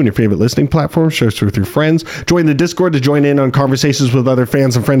 5-star review on your favorite listening platform. Share us with your friends. Join the Discord to join in on conversations with other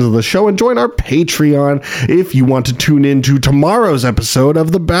fans and friends of the show, and join our Patreon if you want to tune in to tomorrow's episode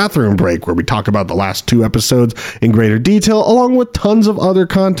of The Bathroom Break, where we talk about the last 2 episodes in greater detail, along with tons of other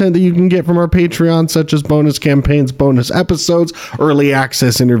content that you can get from our Patreon, such as bonus campaigns, bonus episodes, early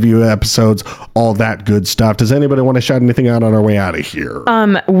access interview episodes, all that good stuff. Does anybody want to shout anything out on our way out of here?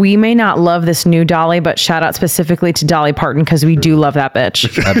 We may not love this new Dolly, but shout out specifically to Dolly Parton because we do love that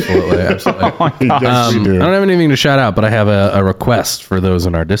bitch. Absolutely. Absolutely. Yes, we do. I don't have anything to shout out, but I have a request for those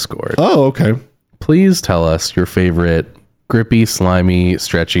in our Discord. Oh, okay. Please tell us your favorite grippy, slimy,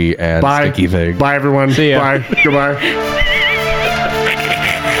 stretchy, and Bye. sticky thing. Bye, everyone. See ya. Bye. Goodbye.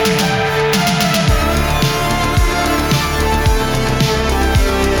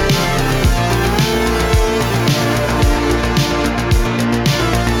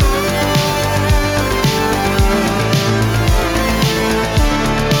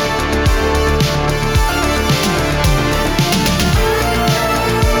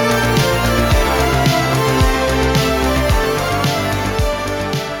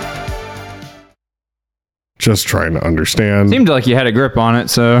 Just trying to understand. Seemed like you had a grip on it,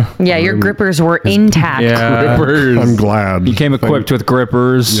 so Yeah, your grippers were intact. yeah. I'm glad. You came equipped with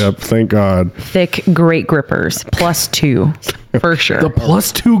grippers. Yep, thank God. Thick, great grippers. +2 for sure. The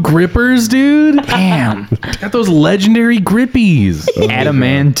 +2 grippers, dude. Damn. Got those legendary grippies.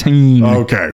 Adamantine. Okay.